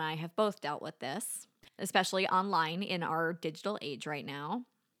Kristen and I have both dealt with this, especially online in our digital age right now.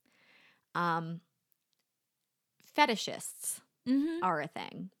 Fetishists Mm-hmm. are a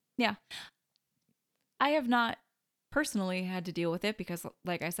thing. I have not personally had to deal with it because,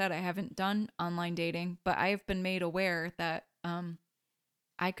 like I said, I haven't done online dating, but I have been made aware that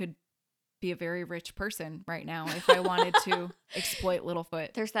I could be a very rich person right now if I wanted to exploit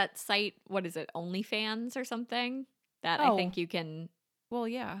Littlefoot. There's that site, what is it, OnlyFans or something, that I Oh, think you can well,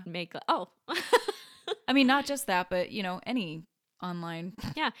 yeah. make. Oh, I mean, not just that, but any online.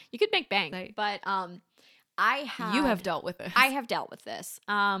 yeah, you could make bank. Site. But You have dealt with this. I have dealt with this.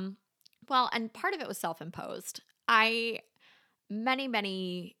 Well, and part of it was self-imposed.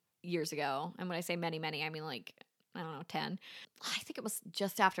 Many years ago, and when I say many, I mean like, I don't know, 10. I think it was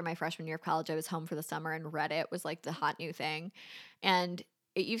just after my freshman year of college. I was home for the summer, and Reddit was like the hot new thing. And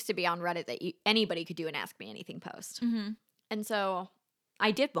it used to be on Reddit that anybody could do an Ask Me Anything post. Mm-hmm. And so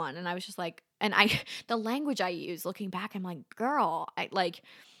I did one, and I was just like, the language I use looking back, I'm like, girl,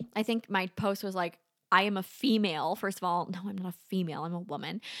 I think my post was like, I am a female. First of all, no, I'm not a female. I'm a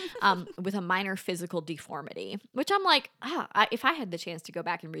woman with a minor physical deformity, which I'm like, if I had the chance to go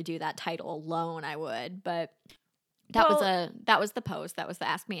back and redo that title alone, I would. But that was the post. That was the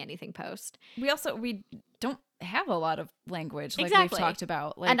Ask Me Anything post. We don't have a lot of language like Exactly. we've talked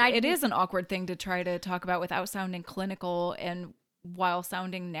about. Like, and it is an awkward thing to try to talk about without sounding clinical and while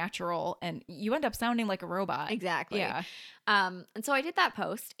sounding natural, and you end up sounding like a robot. Exactly. Yeah. And so I did that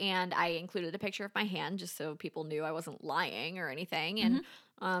post, and I included a picture of my hand just so people knew I wasn't lying or anything. And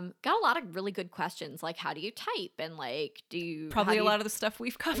got a lot of really good questions, like how do you type, and like a lot of the stuff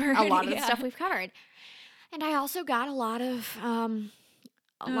we've covered. A lot of the stuff we've covered. And I also got a lot of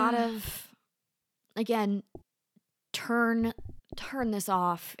again, turn this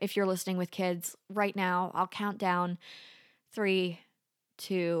off if you're listening with kids right now. I'll count down 3,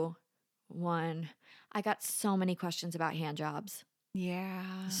 2, 1. I got so many questions about hand jobs.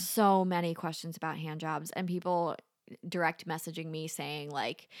 Yeah. So many questions about hand jobs, and people direct messaging me saying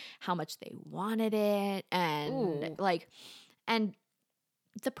like how much they wanted it, and and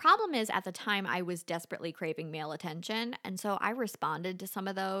the problem is at the time I was desperately craving male attention, and so I responded to some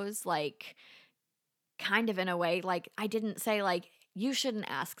of those like kind of in a way, like I didn't say like, you shouldn't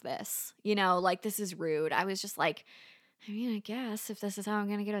ask this, like this is rude. I was just like, I mean, I guess if this is how I'm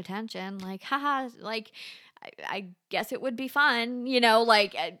going to get attention, like, haha, like, I guess it would be fun,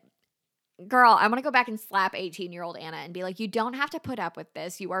 like, girl, I'm going to go back and slap 18-year-old Anna and be like, you don't have to put up with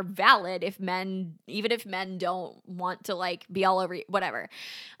this. You are valid even if men don't want to, like, be all over you, whatever.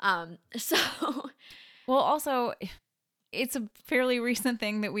 So. Well, also, it's a fairly recent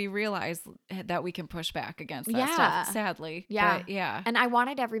thing that we realize that we can push back against that stuff, sadly. Yeah. But, yeah. And I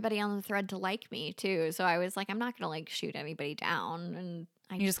wanted everybody on the thread to like me too. So I was like, I'm not going to like shoot anybody down. And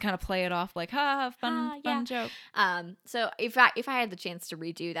you just kind of play it off like, fun joke. So if I had the chance to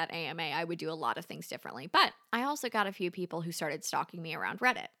redo that AMA, I would do a lot of things differently. But I also got a few people who started stalking me around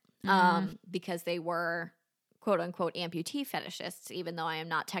Reddit because they were quote unquote amputee fetishists. Even though I am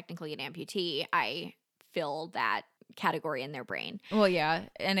not technically an amputee, I fill that category in their brain. Well, yeah,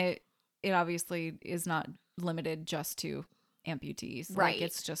 and it obviously is not limited just to amputees, right? Like,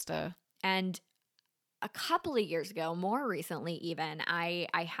 it's just and a couple of years ago, more recently even, I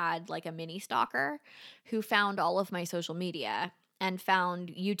had like a mini stalker who found all of my social media and found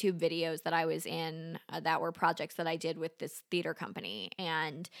YouTube videos that I was in that were projects that I did with this theater company,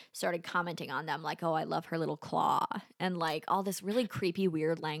 and started commenting on them like, oh, I love her little claw, and like all this really creepy,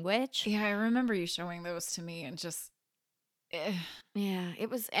 weird language. Yeah, I remember you showing those to me, and just yeah, it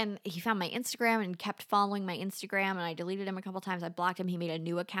was. And he found my Instagram and kept following my Instagram, and I deleted him a couple times. I blocked him. He made a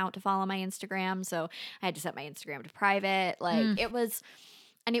new account to follow my Instagram, so I had to set my Instagram to private. Like it was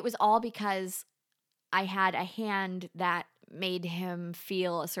all because I had a hand that made him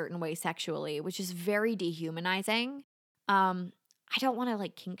feel a certain way sexually, which is very dehumanizing. I don't want to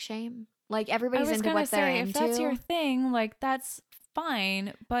like kink shame. Like, everybody's into what they're into. If that's your thing, like, that's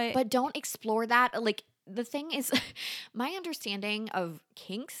fine, but don't explore that. Like, the thing is, my understanding of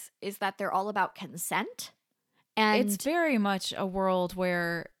kinks is that they're all about consent. And it's very much a world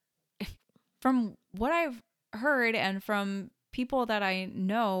where, from what I've heard and from people that I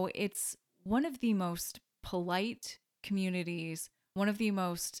know, it's one of the most polite communities, one of the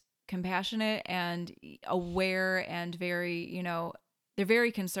most compassionate and aware, and very, they're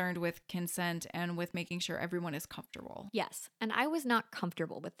very concerned with consent and with making sure everyone is comfortable. Yes. And I was not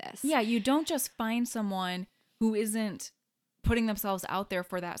comfortable with this. Yeah, you don't just find someone who isn't putting themselves out there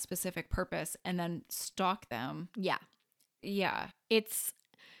for that specific purpose and then stalk them. Yeah. Yeah.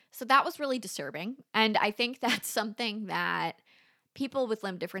 So that was really disturbing. And I think that's something that people with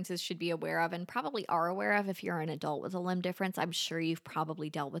limb differences should be aware of, and probably are aware of. If you're an adult with a limb difference, I'm sure you've probably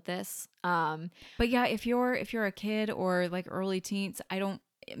dealt with this. But yeah, if you're a kid or like early teens,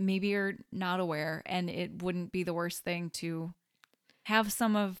 maybe you're not aware, and it wouldn't be the worst thing to have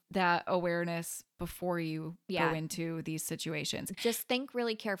some of that awareness before you Yeah. go into these situations. Just think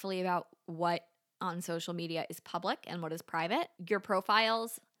really carefully about what on social media is public and what is private. Your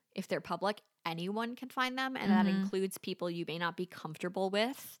profiles, if they're public, anyone can find them, and that includes people you may not be comfortable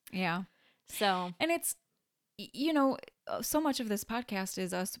with. Yeah. So, And it's, so much of this podcast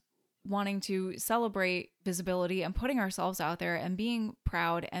is us wanting to celebrate visibility and putting ourselves out there and being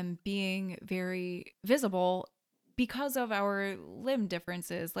proud and being very visible because of our limb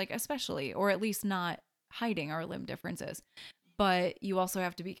differences, like especially, or at least not hiding our limb differences. But you also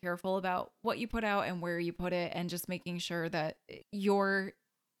have to be careful about what you put out and where you put it, and just making sure that your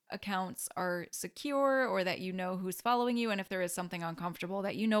accounts are secure, or that you know who's following you, and if there is something uncomfortable,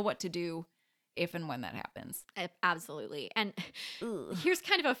 that you know what to do if and when that happens. absolutely. And here's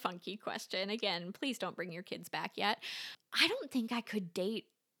kind of a funky question. Again, please don't bring your kids back yet. I don't think I could date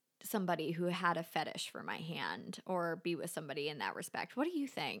somebody who had a fetish for my hand or be with somebody in that respect. What do you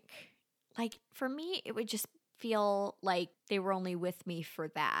think? Like, for me, it would just feel like they were only with me for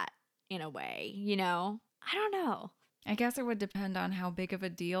that, in a way, I don't know. I guess it would depend on how big of a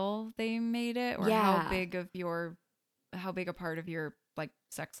deal they made it, or Yeah. how big a part of your like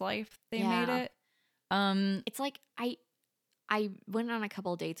sex life they Yeah. made it. It's like I went on a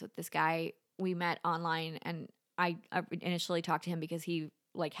couple of dates with this guy. We met online, and I initially talked to him because he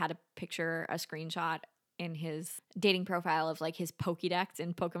like had a screenshot in his dating profile of like his Pokédex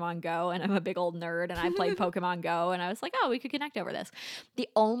in Pokemon Go, and I'm a big old nerd and I played Pokemon Go, and I was like, oh, we could connect over this. The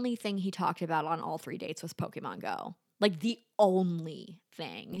only thing he talked about on all 3 dates was Pokemon Go. Like the only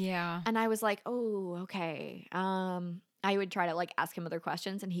thing. Yeah. And I was like, oh, okay. I would try to like ask him other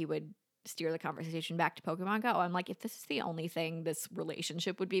questions, and he would steer the conversation back to Pokemon Go. I'm like, if this is the only thing this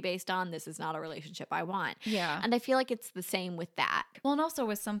relationship would be based on, this is not a relationship I want. Yeah. And I feel like it's the same with that. Well, and also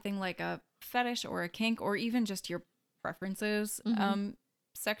with something like a fetish or a kink, or even just your preferences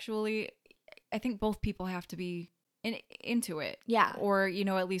sexually, I think both people have to be into it. Yeah. Or,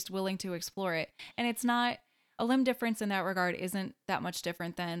 at least willing to explore it. And it's not, a limb difference in that regard isn't that much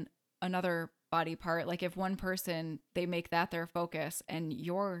different than another body part. Like if one person, they make that their focus, and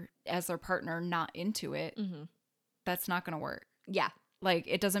you're as their partner not into it, that's not going to work. Yeah. Like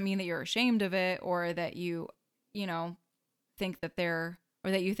it doesn't mean that you're ashamed of it, or that you think that they're, or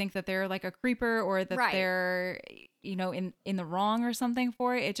that you think that they're like a creeper, or that Right. they're in the wrong or something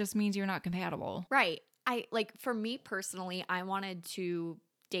for it. It just means you're not compatible. Right. I like, for me personally, I wanted to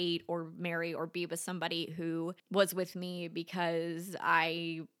date or marry or be with somebody who was with me because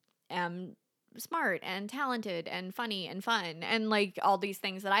I am smart and talented and funny and fun and like all these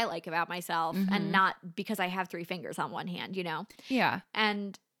things that I like about myself, and not because I have 3 fingers on one hand, Yeah.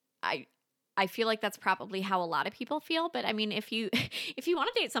 And I feel like that's probably how a lot of people feel. But I mean, if you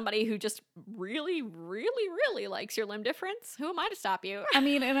want to date somebody who just really, really, really likes your limb difference, who am I to stop you? I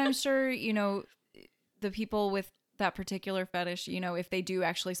mean, and I'm sure, the people with that particular fetish, if they do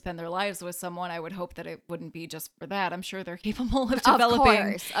actually spend their lives with someone, I would hope that it wouldn't be just for that. I'm sure they're capable of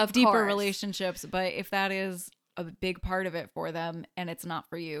developing deeper relationships. But if that is a big part of it for them and it's not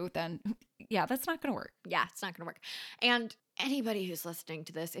for you, then yeah, that's not going to work. Yeah, it's not going to work. And anybody who's listening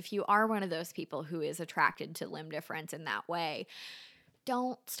to this, if you are one of those people who is attracted to limb difference in that way,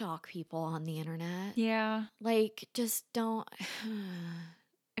 don't stalk people on the internet. Yeah. Like, just don't.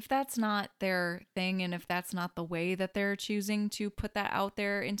 If that's not their thing, and if that's not the way that they're choosing to put that out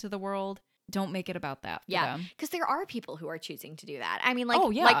there into the world, don't make it about that. Yeah, them. because there are people who are choosing to do that. I mean, like, Oh,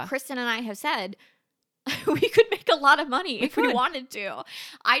 yeah. like Kristen and I have said, we could make a lot of money if we could. wanted to.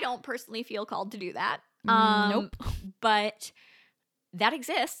 I don't personally feel called to do that. Nope. But that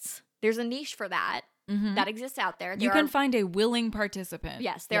exists. There's a niche for that. That exists out there. You can find a willing participant.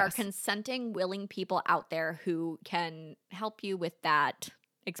 Yes, there are consenting, willing people out there who can help you with that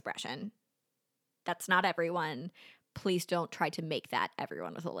expression. That's not everyone. Please don't try to make that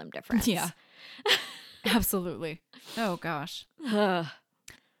everyone with a limb difference. Yeah. Absolutely. Oh, gosh.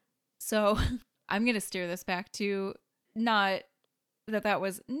 So I'm going to steer this back to not that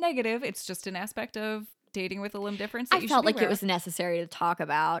was negative. It's just an aspect of dating with a limb difference that I you felt should like beware it was necessary to talk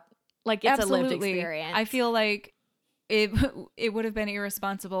about. Like, it's Absolutely. a lived experience. I feel like it would have been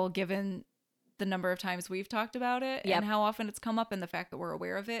irresponsible given the number of times we've talked about it and how often it's come up, and the fact that we're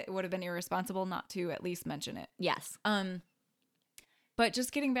aware of it. It would have been irresponsible not to at least mention it. Yes. But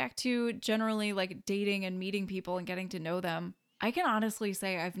just getting back to generally like dating and meeting people and getting to know them, I can honestly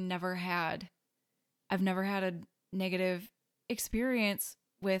say I've never had a negative experience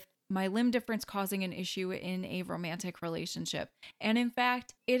with my limb difference causing an issue in a romantic relationship. And in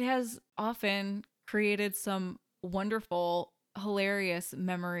fact, it has often created some wonderful hilarious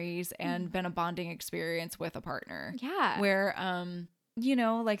memories and been a bonding experience with a partner. Yeah. Where, you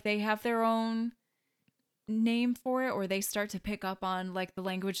know, like they have their own name for it, or they start to pick up on like the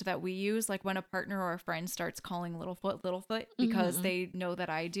language that we use. Like when a partner or a friend starts calling Littlefoot, because they know that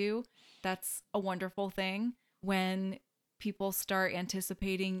I do. That's a wonderful thing. When people start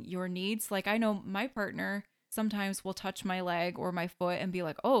anticipating your needs. Like I know my partner sometimes will touch my leg or my foot and be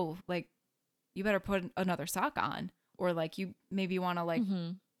like, oh, like you better put another sock on. Or like you maybe want to like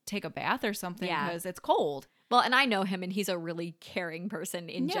take a bath or something because it's cold. Well, and I know him, and he's a really caring person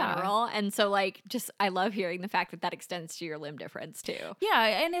in general. And so, like, just I love hearing the fact that that extends to your limb difference, too.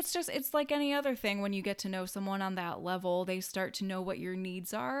 Yeah. And it's like any other thing. When you get to know someone on that level, they start to know what your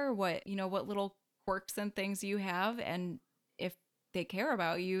needs are, what little quirks and things you have. And if they care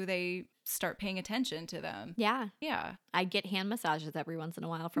about you, they start paying attention to them. Yeah. Yeah. I get hand massages every once in a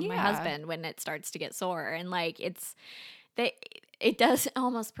while from my husband when it starts to get sore. And, like, it does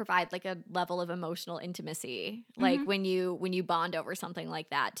almost provide like a level of emotional intimacy, like when you bond over something like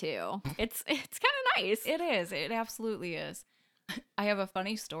that too. It's kind of nice. It is. It absolutely is. I have a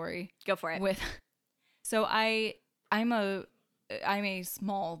funny story. Go for it. So I'm a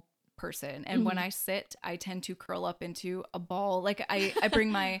small person, and when I sit, I tend to curl up into a ball. Like I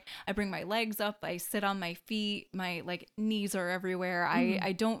bring my legs up. I sit on my feet. My like knees are everywhere.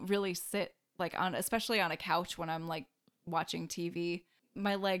 I don't really sit like especially on a couch when I'm like watching TV.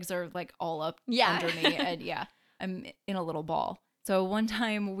 My legs are like all up under me, and I'm in a little ball. So one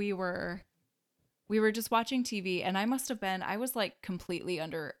time we were just watching TV, and I was like completely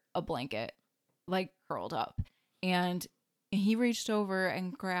under a blanket, like curled up, and he reached over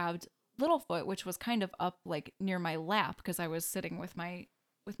and grabbed Littlefoot, which was kind of up like near my lap because I was sitting with my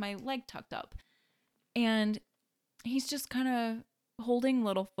leg tucked up, and he's just kind of holding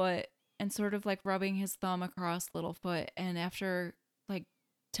Littlefoot and sort of like rubbing his thumb across Littlefoot. And after like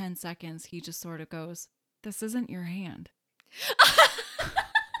 10 seconds, he just sort of goes, "This isn't your hand."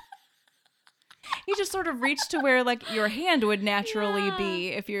 He just sort of reached to where like your hand would naturally be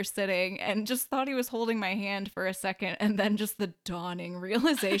if you're sitting, and just thought he was holding my hand for a second. And then just the dawning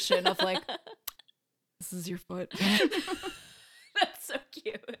realization of like, this is your foot. That's so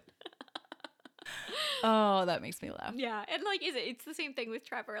cute. Oh, that makes me laugh. Yeah, and like, it's the same thing with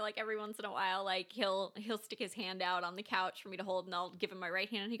Trevor. Like every once in a while, like he'll stick his hand out on the couch for me to hold, and I'll give him my right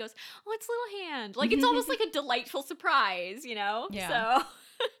hand, and he goes, "Oh, it's little hand." Like it's almost like a delightful surprise, you know? Yeah. So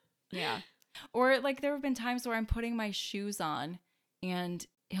Yeah. Or like there have been times where I'm putting my shoes on, and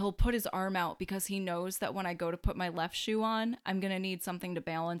he'll put his arm out because he knows that when I go to put my left shoe on, I'm gonna need something to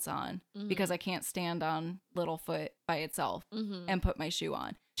balance on because I can't stand on Littlefoot by itself and put my shoe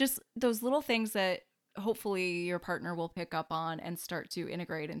on. Just those little things that hopefully your partner will pick up on and start to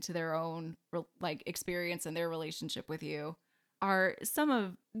integrate into their own like experience and their relationship with you are some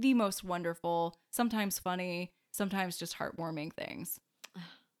of the most wonderful, sometimes funny, sometimes just heartwarming things.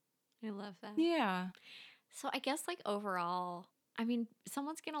 I love that. Yeah. So I guess like overall, I mean,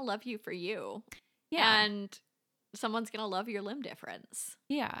 someone's gonna love you for you. Yeah. And someone's gonna love your limb difference.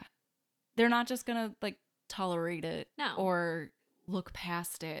 Yeah. They're not just gonna like tolerate it or look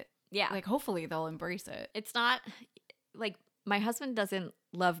past it. Yeah. Like hopefully they'll embrace it. It's not like my husband doesn't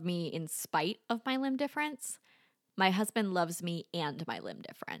love me in spite of my limb difference. My husband loves me and my limb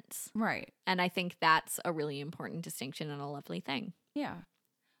difference. Right. And I think that's a really important distinction and a lovely thing. Yeah.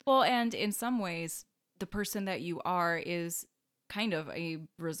 Well, and in some ways, the person that you are is kind of a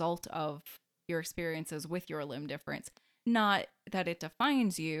result of your experiences with your limb difference. Not that it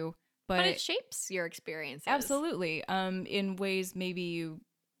defines you, but it shapes your experiences. Absolutely. In ways maybe you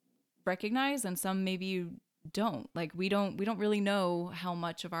recognize, and some maybe you don't. Like we don't really know how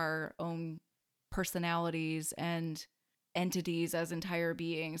much of our own personalities and entities as entire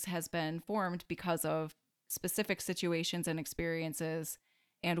beings has been formed because of specific situations and experiences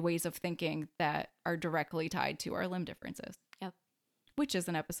and ways of thinking that are directly tied to our limb differences. Yep. Which is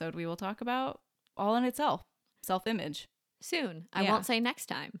an episode we will talk about all in itself. Self-image. Soon. I won't say next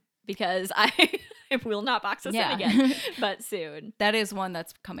time because I will not box us in again, but soon. That is one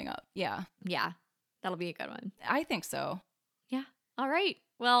that's coming up. Yeah. Yeah. That'll be a good one. I think so. Yeah. All right.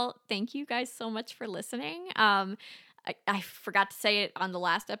 Well, thank you guys so much for listening. I forgot to say it on the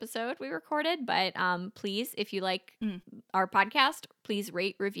last episode we recorded, but please, if you like our podcast, please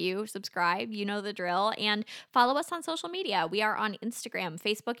rate, review, subscribe. You know the drill. And follow us on social media. We are on Instagram,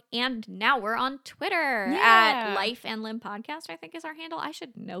 Facebook, and now we're on Twitter at Life and Limb Podcast, I think is our handle. I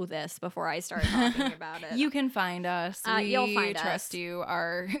should know this before I start talking about it. You can find us. You'll find us. Trust you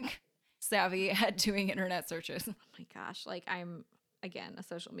are savvy at doing internet searches. Oh my gosh. Like I'm, again, a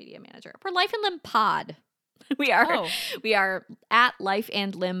social media manager. We're Life and Limb Pod. We are Oh. we are at Life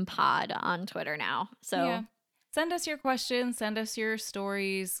and Limb Pod on Twitter now. So Yeah. Send us your questions. Send us your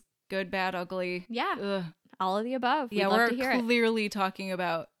stories. Good, bad, ugly. yeah, Ugh. all of the above. Yeah, We'd love we're to hear it. clearly talking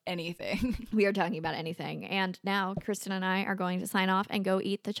about anything. We are talking about anything. And now Kristen and I are going to sign off and go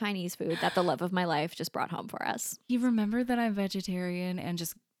eat the Chinese food that the love of my life just brought home for us. You remember that I'm vegetarian and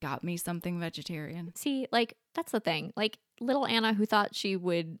just got me something vegetarian. See, like, that's the thing. Like, little Anna, who thought she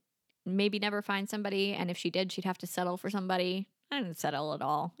would maybe never find somebody, and if she did, she'd have to settle for somebody. I didn't settle at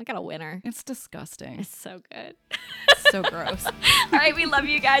all. I got a winner. It's disgusting. It's so good. So gross. All right, we love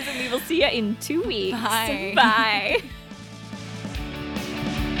you guys, and we will see you in 2 weeks. Bye. Bye.